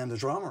 and the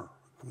drummer.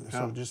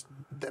 So just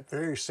that,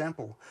 very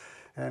simple,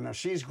 and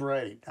she's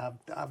great.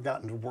 I've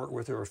gotten to work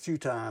with her a few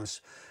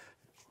times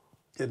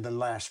in the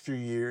last few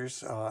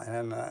years,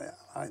 and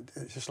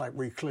it's just like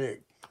we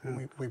click.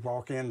 We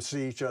walk in,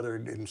 see each other,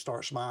 and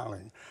start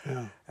smiling.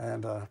 Yeah.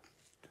 And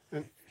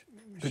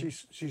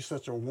she's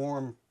such a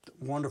warm,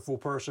 wonderful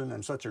person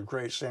and such a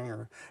great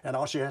singer. And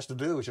all she has to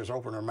do is just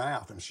open her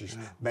mouth, and she's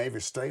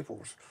Mavis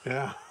Staples.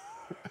 Yeah.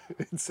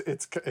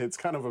 It's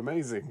kind of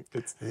amazing.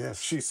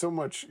 Yes. She's so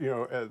much,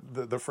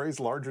 the phrase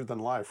larger than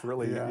life,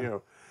 really,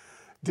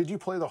 Did you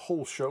play the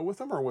whole show with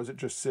them, or was it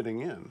just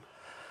sitting in?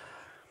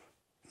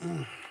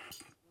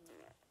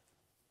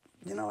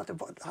 You know,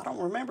 I don't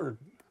remember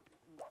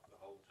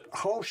the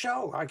whole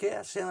show, I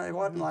guess. You know, it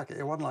wasn't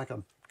like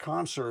a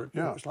concert.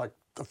 Yeah. It was like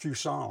a few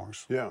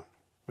songs. Yeah.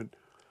 But,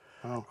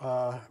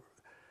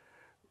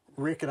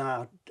 Rick and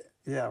I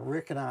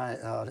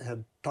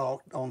had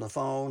talked on the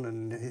phone,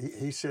 and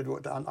he said,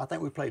 I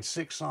think we played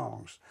 6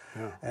 songs.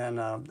 Yeah.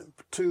 And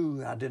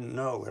 2 I didn't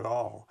know at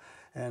all.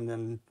 And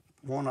then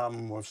one of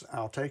them was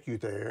I'll Take You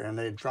There, and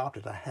they dropped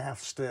it a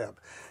half step.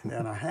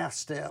 And a half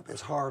step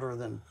is harder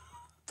than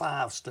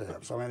 5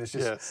 steps. I mean, it's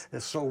just,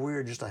 it's so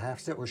weird, just a half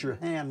step, because your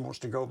hand wants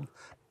to go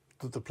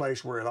to the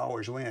place where it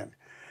always went.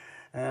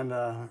 And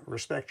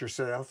Respect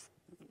Yourself.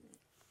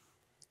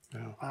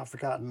 Yeah. I've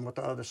forgotten what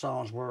the other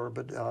songs were,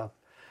 but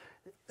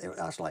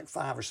that's like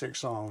 5 or 6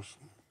 songs.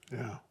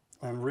 Yeah.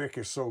 And Rick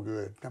is so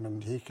good. I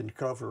mean, he can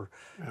cover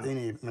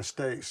any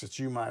mistakes that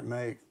you might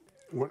make.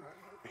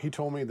 He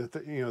told me that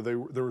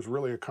there was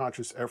really a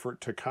conscious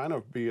effort to kind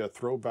of be a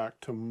throwback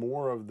to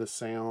more of the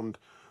sound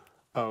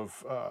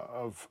of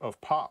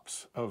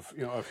Pops, of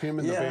him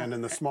in the band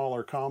and the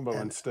smaller combo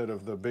instead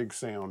of the big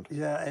sound.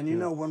 Yeah, and you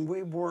know, when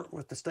we worked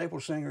with the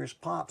Staples Singers,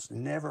 Pops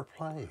never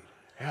played.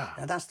 Yeah.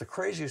 And that's the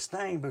craziest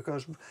thing,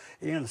 because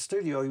in the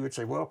studio you would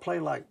say, well, play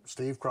like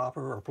Steve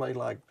Cropper, or play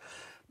like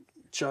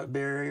Chuck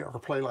Berry, or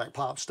play like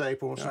Pop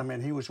Staples. Yeah. I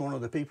mean, he was one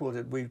of the people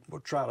that we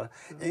would try to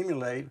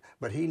emulate,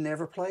 but he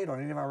never played on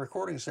any of our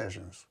recording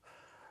sessions.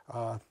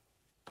 I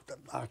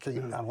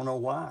don't know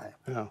why.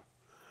 Yeah.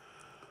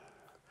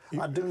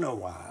 I do know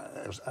why.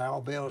 It was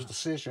Al Bell's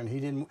decision.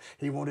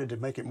 He wanted to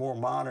make it more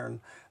modern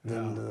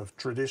than the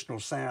traditional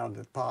sound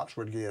that Pops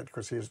would get,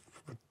 because he's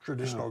a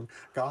traditional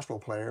gospel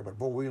player, but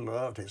boy, we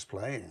loved his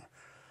playing.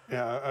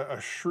 Yeah, a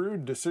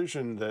shrewd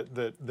decision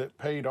that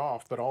paid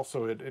off, but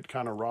also it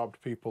kind of robbed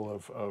people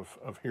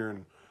of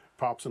hearing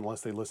Pops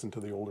unless they listened to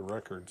the older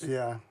records.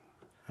 Yeah.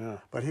 Yeah.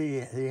 But he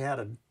had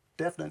a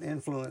definite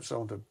influence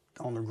on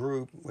the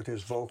group with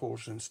his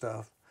vocals and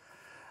stuff.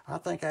 I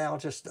think Al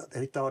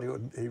he thought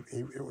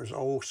it was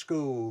old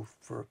school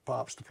for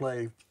Pops to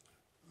play,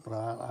 but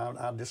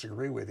I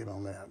disagree with him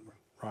on that.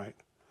 Right.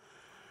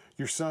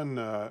 Your son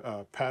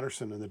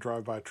Patterson and the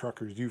Drive-By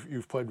Truckers,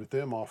 you've played with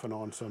them off and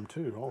on some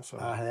too, also.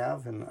 I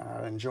have, and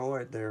I enjoy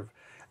it.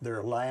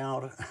 They're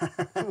loud.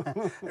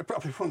 They're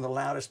probably one of the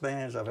loudest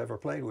bands I've ever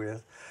played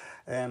with,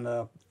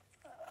 and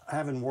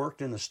having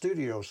worked in the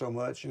studio so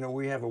much,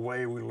 we have a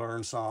way we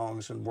learn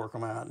songs and work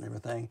them out and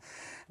everything.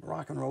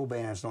 Rock and roll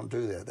bands don't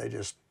do that. They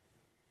just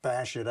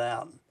bash it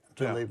out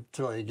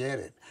until they get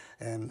it.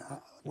 And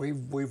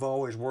we've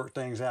always worked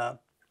things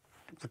out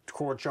with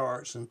chord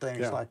charts and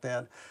things like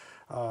that,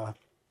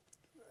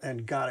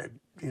 and got it,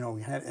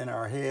 in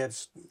our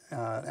heads.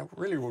 And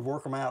really would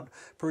work them out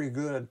pretty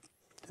good.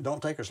 It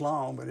don't take us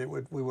long, but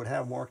we would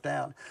have them worked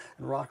out.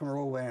 And rock and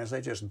roll bands,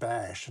 they just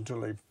bash until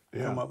they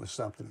come up with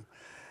something.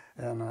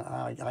 And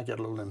I get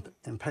a little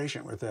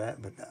impatient with that,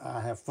 but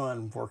I have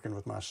fun working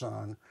with my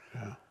son.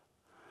 Yeah.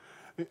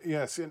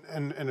 Yes,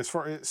 and as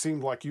far it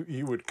seemed like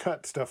you would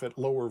cut stuff at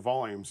lower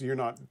volumes. You're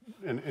not,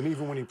 and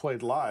even when you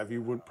played live,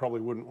 you probably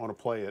wouldn't want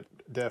to play at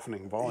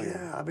deafening volume.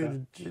 Yeah, I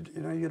mean,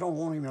 you don't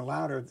want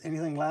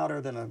anything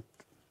louder than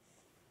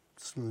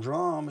some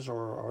drums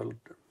or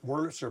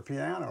Wurlitz or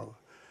piano,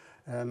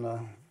 and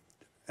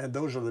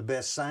those are the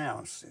best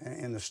sounds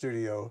in the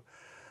studio.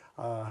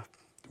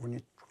 When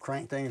you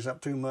crank things up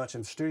too much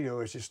in the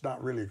studio, it's just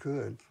not really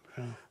good.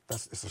 Yeah.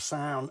 It's a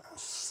sign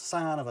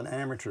of an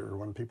amateur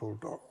when people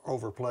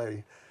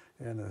overplay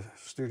in the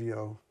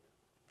studio.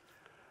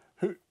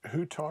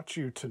 Who taught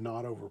you to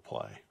not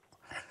overplay?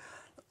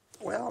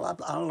 Well,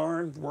 I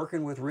learned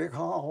working with Rick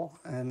Hall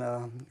and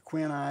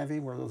Quinn Ivey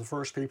were the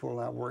first people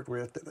I worked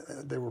with.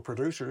 They were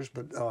producers,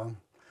 but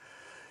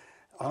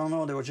I don't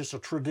know, there was just a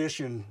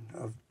tradition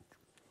of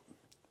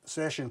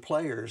session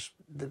players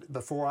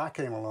before I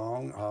came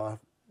along.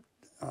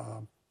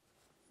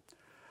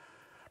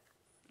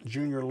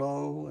 Junior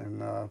Lowe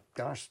and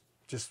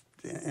just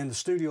in the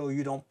studio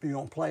you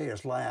don't play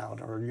as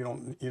loud, or you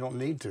don't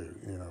need to.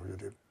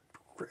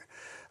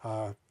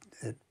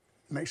 It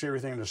makes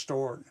everything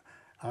distort.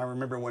 I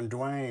remember when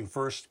Dwayne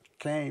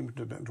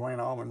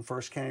Allman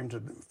first came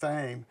to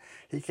fame,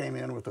 he came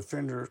in with the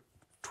Fender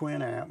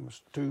twin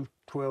amps, two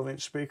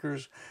 12-inch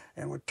speakers,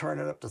 and would turn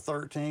it up to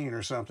 13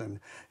 or something.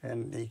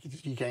 And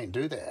you can't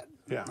do that.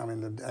 Yeah. I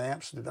mean, the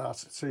amps that I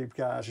see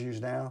guys use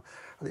now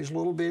are these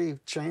little bitty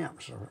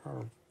champs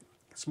or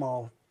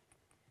small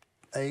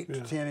 8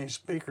 to 10-inch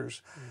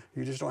speakers.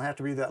 You just don't have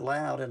to be that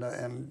loud,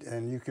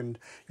 and you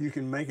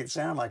can make it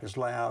sound like it's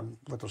loud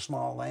with a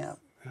small amp.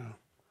 Yeah.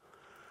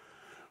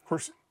 Of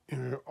course, you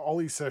know, all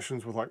these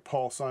sessions with like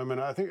Paul Simon,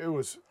 I think it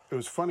was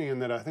funny in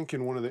that I think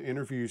in one of the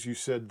interviews you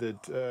said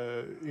that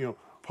you know,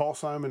 Paul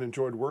Simon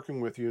enjoyed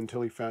working with you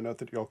until he found out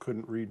that y'all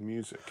couldn't read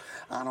music.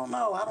 I don't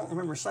know. I don't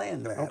remember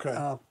saying that.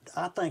 Okay.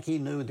 I think he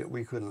knew that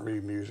we couldn't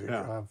read music.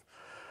 Yeah.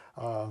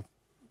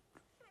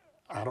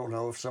 I don't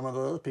know if some of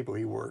the other people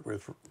he worked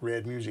with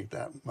read music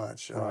that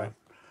much. Right.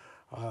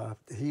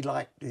 He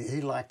liked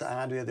the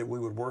idea that we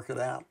would work it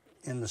out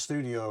in the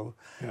studio,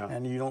 Yeah.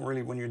 and you don't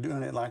really, when you're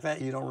doing it like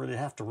that, you don't really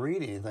have to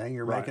read anything.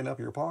 You're Right. making up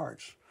your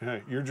parts. Yeah,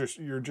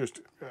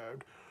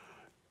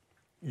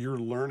 you're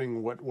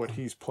learning what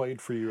he's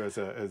played for you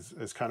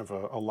as kind of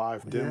a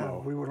live demo.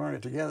 Yeah, we would learn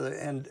it together,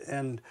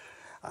 and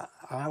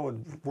I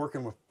would,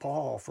 working with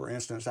Paul, for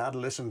instance, I'd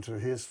listen to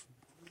his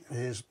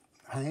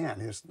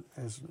hand, his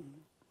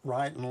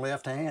right and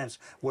left hands,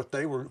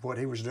 what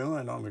he was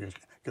doing on the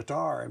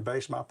guitar, and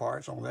base my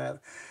parts on that,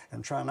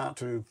 and try not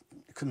to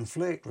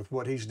conflict with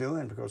what he's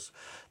doing, because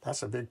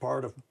that's a big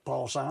part of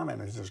Paul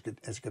Simon is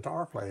his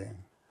guitar playing.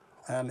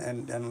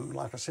 And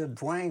like I said,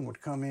 Dwayne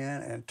would come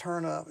in and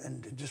turn up,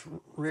 and just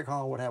Rick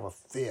Hall would have a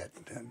fit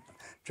and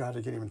try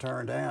to get him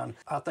turned down.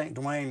 I think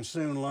Dwayne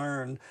soon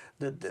learned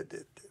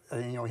that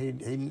you know, he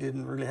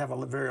didn't really have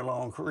a very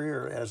long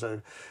career as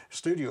a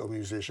studio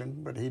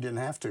musician, but he didn't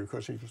have to,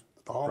 because he was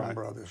the Allman Right.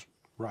 Brothers.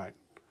 Right.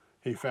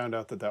 He found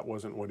out that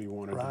wasn't what he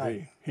wanted to Right.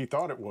 be. He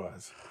thought it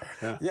was.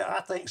 Yeah. Yeah,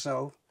 I think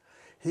so.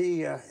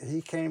 He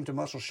came to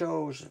Muscle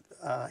Shoals.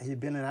 He'd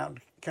been out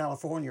in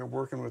California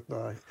working with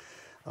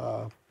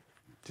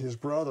his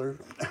brother,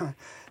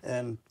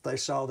 and they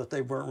saw that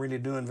they weren't really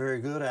doing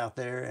very good out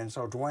there, and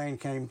so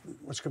Dwayne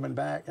was coming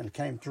back and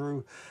came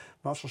through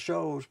Muscle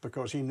Shoals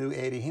because he knew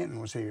Eddie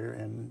Hinton was here,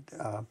 and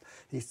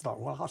he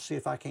thought, well, I'll see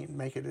if I can't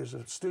make it as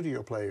a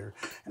studio player.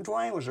 And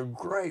Dwayne was a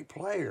great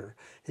player.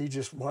 He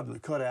just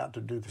wasn't cut out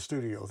to do the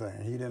studio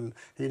thing. He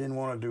didn't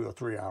want to do a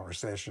 3-hour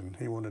session.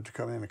 He wanted to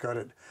come in and cut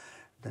it,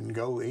 then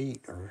go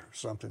eat or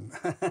something.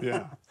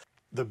 Yeah.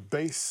 The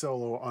bass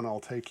solo on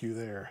 "I'll Take You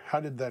There." How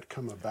did that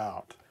come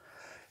about?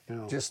 You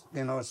know. Just,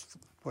 you know, it's,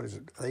 what is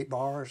it, 8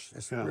 bars?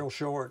 It's Yeah. real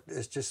short.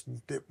 It's just,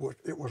 it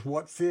was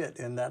what fit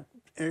in that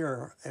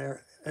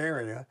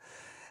area.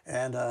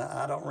 And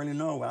I don't really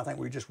know. I think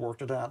we just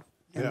worked it out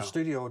in Yeah. the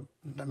studio.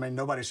 I mean,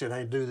 nobody said,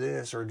 hey, do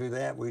this or do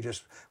that.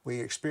 We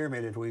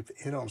experimented. We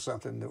hit on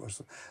something that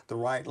was the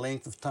right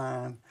length of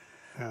time.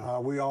 Yeah.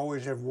 We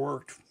always have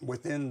worked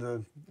within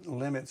the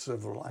limits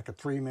of like a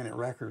 3-minute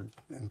record.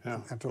 And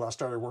Yeah. until I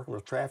started working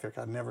with Traffic,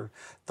 I never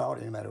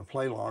thought anybody would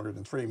play longer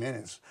than 3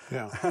 minutes.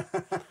 Yeah.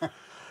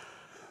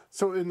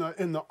 So in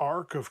the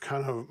arc of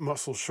kind of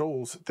Muscle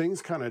Shoals,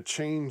 things kind of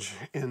change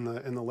in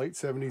the late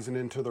 70s and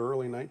into the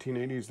early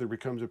 1980s. There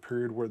becomes a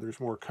period where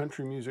there's more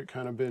country music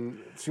kind of been.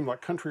 It seemed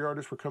like country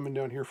artists were coming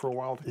down here for a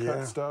while to Yeah.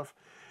 cut stuff,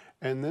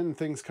 and then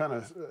things kind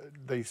of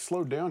they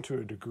slowed down to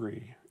a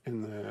degree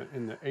in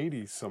the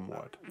 80s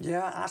somewhat.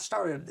 Yeah,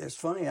 it's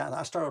funny,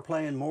 I started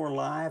playing more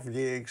live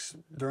gigs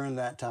during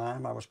that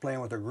time. I was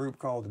playing with a group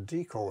called the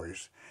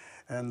Decoys,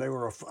 and they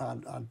were,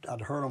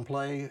 I'd heard them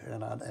play,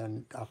 and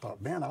I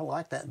thought, man, I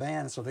like that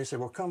band. So they said,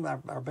 well, come,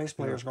 our bass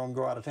player's going to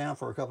go out of town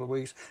for a couple of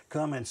weeks.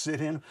 Come and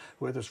sit in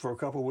with us for a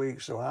couple of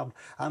weeks. So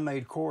I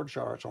made chord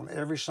charts on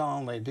every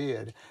song they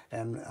did,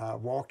 and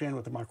walked in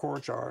with my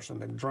chord charts, and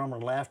the drummer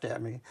laughed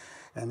at me.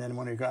 And then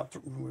when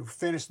we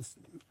finished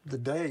the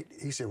date,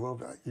 he said,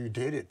 well, you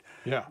did it.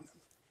 Yeah.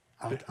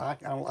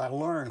 I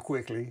learned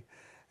quickly,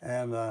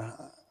 and I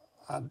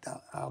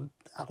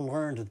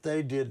learned that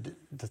they did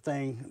the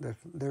thing,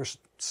 their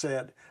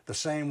set, the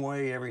same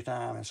way every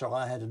time, and so all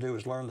I had to do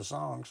was learn the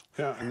songs.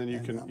 Yeah, and then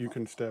you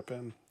can step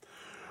in.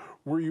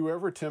 Were you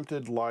ever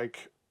tempted,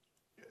 like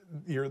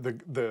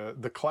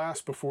the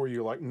class before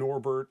you, like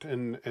Norbert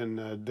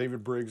and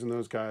David Briggs and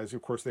those guys?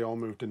 Of course, they all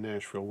moved to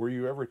Nashville. Were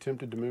you ever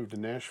tempted to move to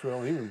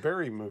Nashville? And even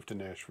Barry moved to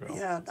Nashville.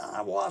 Yeah,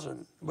 I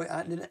wasn't, but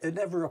it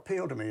never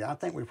appealed to me. I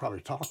think we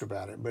probably talked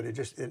about it, but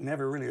it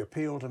never really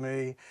appealed to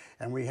me.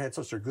 And we had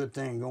such a good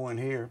thing going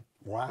here.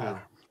 Wow. Yeah.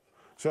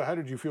 So how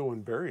did you feel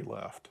when Barry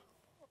left?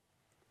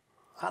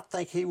 I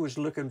think he was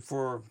looking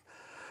for,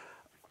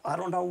 I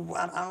don't know,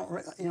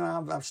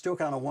 I still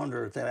kind of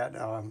wonder at that.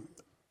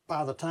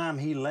 By the time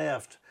he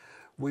left,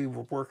 we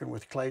were working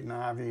with Clayton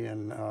Ivey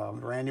and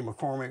Randy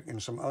McCormick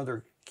and some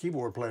other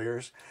keyboard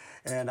players,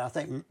 and I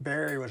think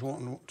Barry was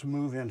wanting to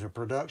move into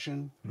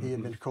production. Mm-hmm. He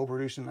had been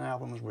co-producing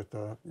albums with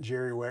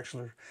Jerry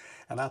Wexler,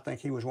 and I think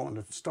he was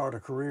wanting to start a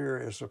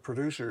career as a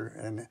producer.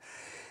 And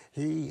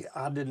he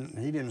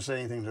didn't say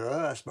anything to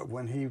us, but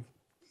when he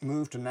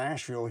moved to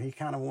Nashville, he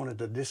kind of wanted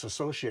to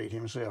disassociate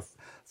himself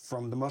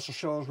from the Muscle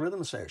Shoals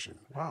rhythm section.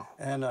 Wow.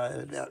 And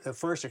at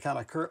first, it kind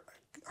of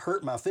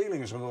hurt my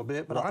feelings a little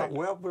bit, but I thought,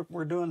 well,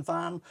 we're doing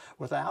fine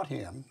without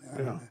him.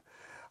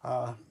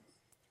 Yeah.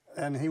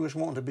 And he was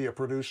wanting to be a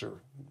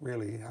producer,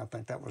 really. I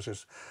think that was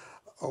his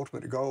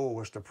ultimate goal,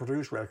 was to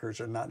produce records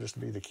and not just to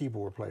be the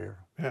keyboard player.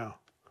 Yeah.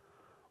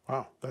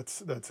 Wow,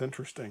 that's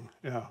interesting.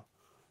 Yeah,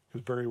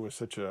 because Barry was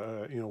such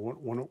a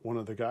one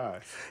of the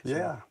guys. So,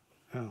 Yeah.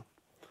 Yeah.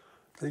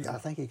 I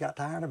think he got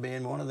tired of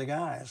being one of the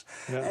guys.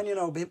 Yeah.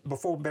 And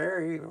before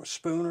Barry, it was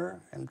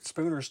Spooner, and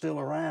Spooner's still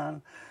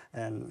around.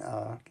 And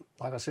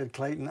like I said,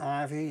 Clayton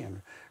Ivey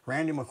and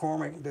Randy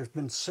McCormick. There's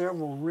been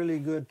several really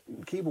good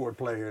keyboard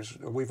players.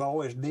 We've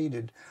always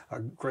needed a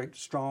great,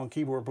 strong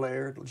keyboard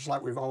player, just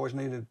like we've always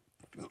needed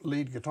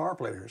lead guitar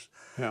players.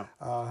 Yeah.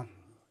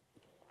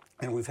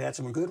 And we've had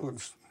some good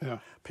ones. Yeah.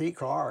 Pete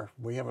Carr,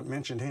 we haven't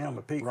mentioned him,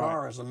 but Pete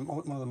Carr is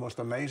one of the most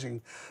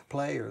amazing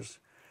players.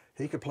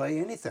 He could play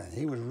anything.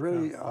 He was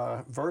really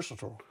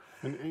versatile.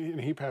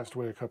 And he passed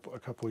away a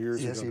couple of years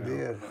ago. Yes, he now.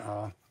 did.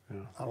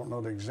 I don't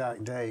know the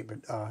exact date, but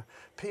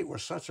Pete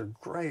was such a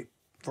great,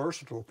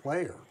 versatile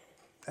player,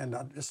 and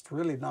just a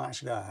really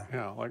nice guy.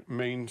 Yeah, like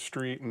Main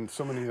Street and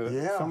so many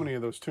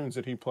of those tunes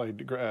that he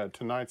played.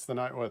 Tonight's the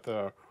Night with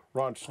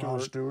Rod Stewart.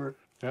 Rod Stewart.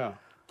 Yeah,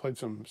 played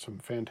some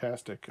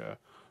fantastic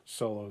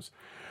solos.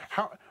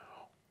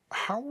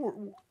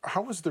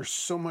 How was there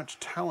so much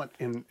talent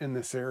in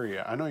this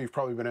area? I know you've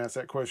probably been asked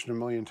that question a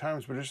million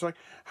times, but it's like,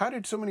 how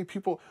did so many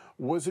people?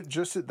 Was it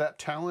just that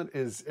talent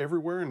is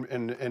everywhere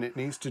and it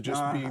needs to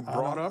just be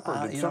brought up,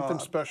 or did something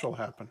special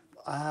happen?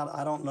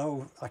 I don't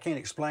know. I can't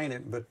explain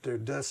it, but there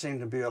does seem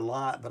to be a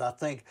lot. But I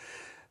think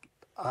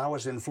I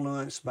was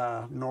influenced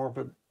by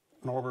Norbert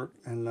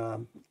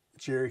and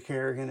Jerry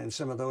Kerrigan and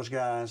some of those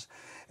guys,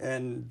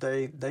 and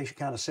they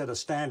kind of set a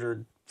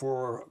standard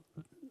for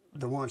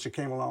the ones that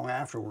came along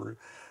afterward.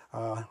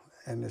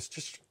 And it's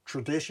just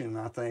tradition,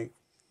 I think,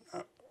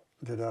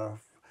 that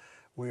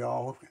we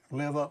all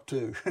live up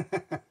to.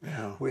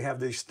 Yeah. We have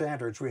these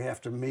standards we have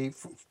to meet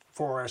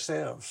for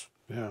ourselves.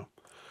 Yeah.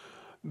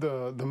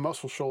 The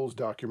Muscle Shoals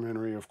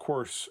documentary, of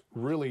course,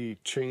 really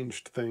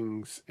changed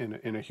things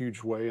in a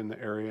huge way in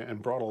the area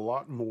and brought a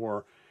lot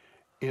more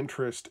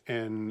interest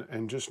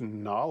and just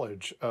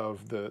knowledge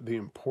of the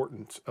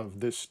importance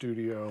of this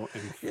studio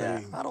and fame.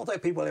 Yeah, I don't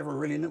think people ever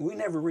really knew. We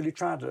never really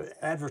tried to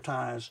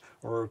advertise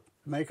or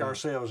make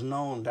ourselves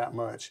known that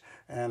much.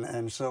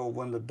 And so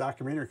when the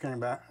documentary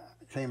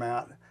came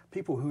out,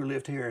 people who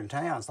lived here in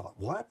town thought,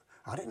 what?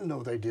 I didn't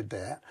know they did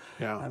that.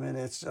 Yeah. I mean,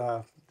 it's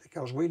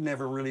because we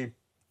never really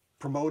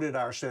promoted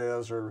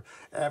ourselves or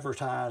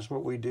advertised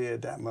what we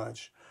did that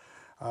much.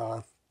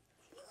 And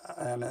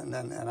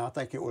I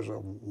think it was a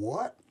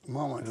what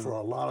moment for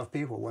a lot of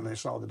people when they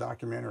saw the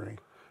documentary.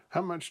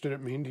 How much did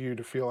it mean to you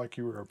to feel like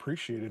you were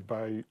appreciated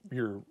by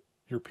your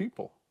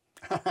people?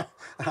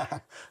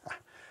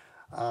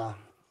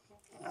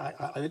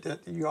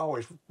 You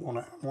always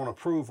want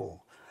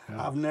approval.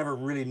 Yeah. I've never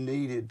really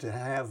needed to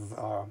have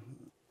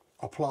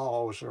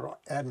applause or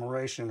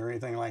admiration or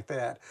anything like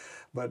that,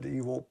 but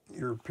you want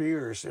your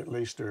peers at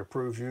least to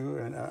approve you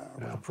and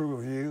approve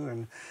of you.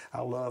 And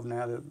I love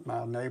now that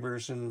my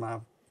neighbors and my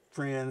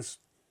friends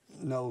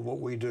know what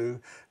we do,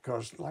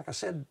 because like I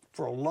said,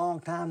 for a long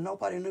time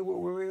nobody knew what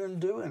we were even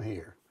doing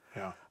here.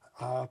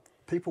 Yeah.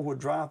 People would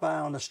drive by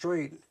on the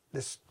street.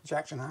 This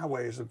Jackson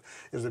Highway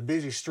is a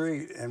busy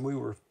street, and we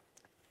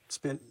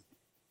spent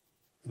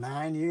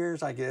 9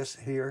 years, I guess,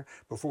 here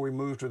before we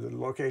moved to the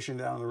location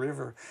down the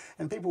river.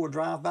 And people would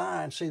drive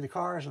by and see the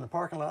cars in the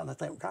parking lot, and they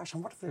think, gosh,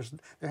 what if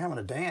they're having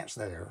a dance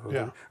there,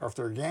 or, or if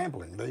they're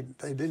gambling. They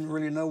didn't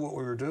really know what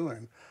we were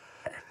doing.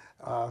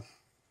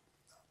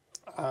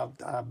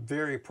 I'm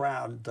very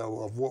proud,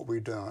 though, of what we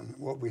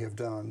have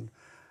done.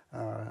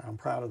 I'm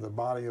proud of the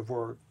body of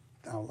work.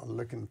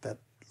 Looking at that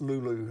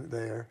Lulu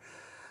there.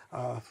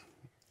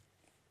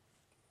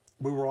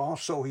 We were all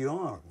so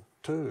young,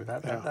 too.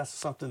 That's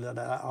something that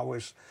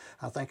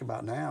I think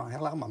about now.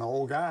 Hell, I'm an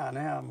old guy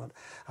now, but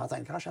I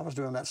think, gosh, I was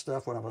doing that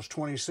stuff when I was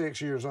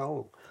 26 years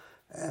old.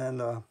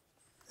 And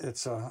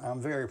I'm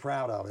very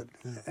proud of it.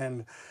 Yeah.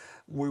 And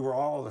we were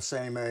all the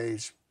same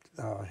age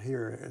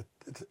here at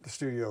the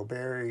studio.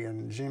 Barry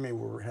and Jimmy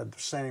had the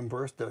same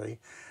birthday,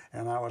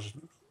 and I was,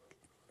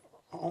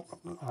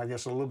 I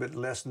guess, a little bit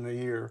less than a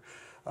year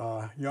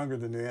younger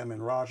than them,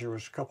 and Roger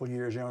was a couple of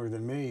years younger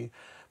than me.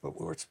 But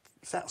we were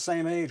the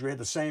same age. We had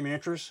the same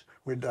interests.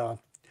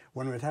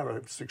 When we'd have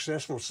a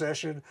successful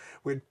session,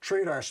 we'd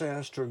treat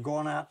ourselves to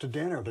going out to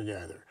dinner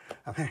together.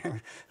 I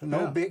mean,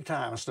 no big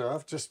time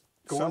stuff, just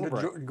going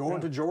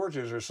to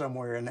George's or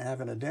somewhere and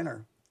having a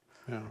dinner.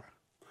 Yeah.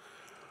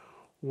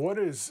 What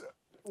is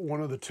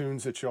one of the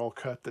tunes that y'all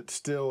cut that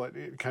still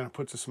it kind of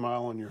puts a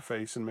smile on your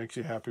face and makes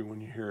you happy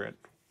when you hear it?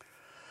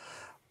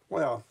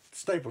 Well,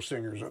 Staple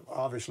Singers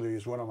obviously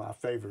is one of my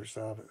favorites.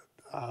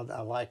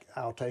 I like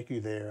I'll Take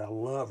You There. I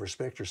love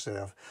Respect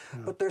Yourself.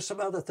 Yeah. But there's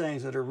some other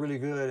things that are really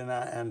good,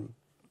 and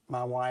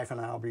my wife and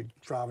I'll be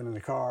driving in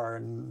the car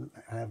and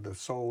have the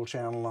Soul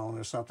Channel on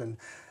or something,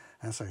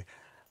 and say,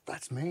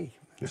 "That's me."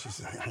 And she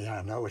said, "Yeah,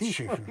 I know it's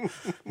you."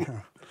 You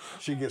know,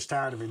 she gets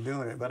tired of me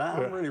doing it, but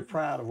I'm really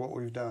proud of what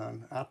we've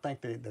done. I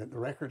think the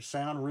records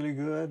sound really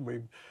good.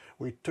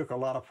 We took a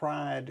lot of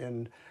pride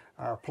in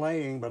our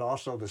playing, but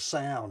also the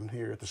sound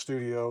here at the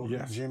studio.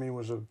 Yes. Jimmy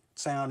was a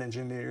sound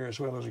engineer as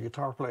well as a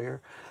guitar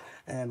player,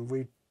 and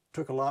we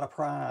took a lot of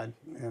pride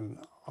in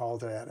all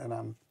that, and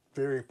I'm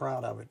very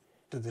proud of it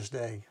to this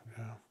day.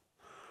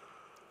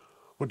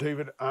 Well,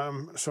 David,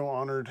 I'm so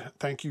honored.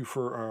 Thank you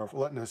for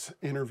letting us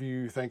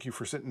interview. Thank you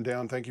for sitting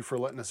down. Thank you for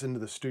letting us into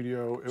the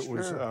studio. It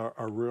was a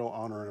real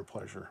honor and a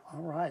pleasure.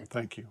 All right.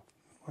 Thank you.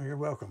 Well, you're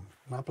welcome.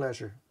 My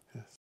pleasure.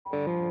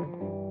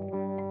 Yes.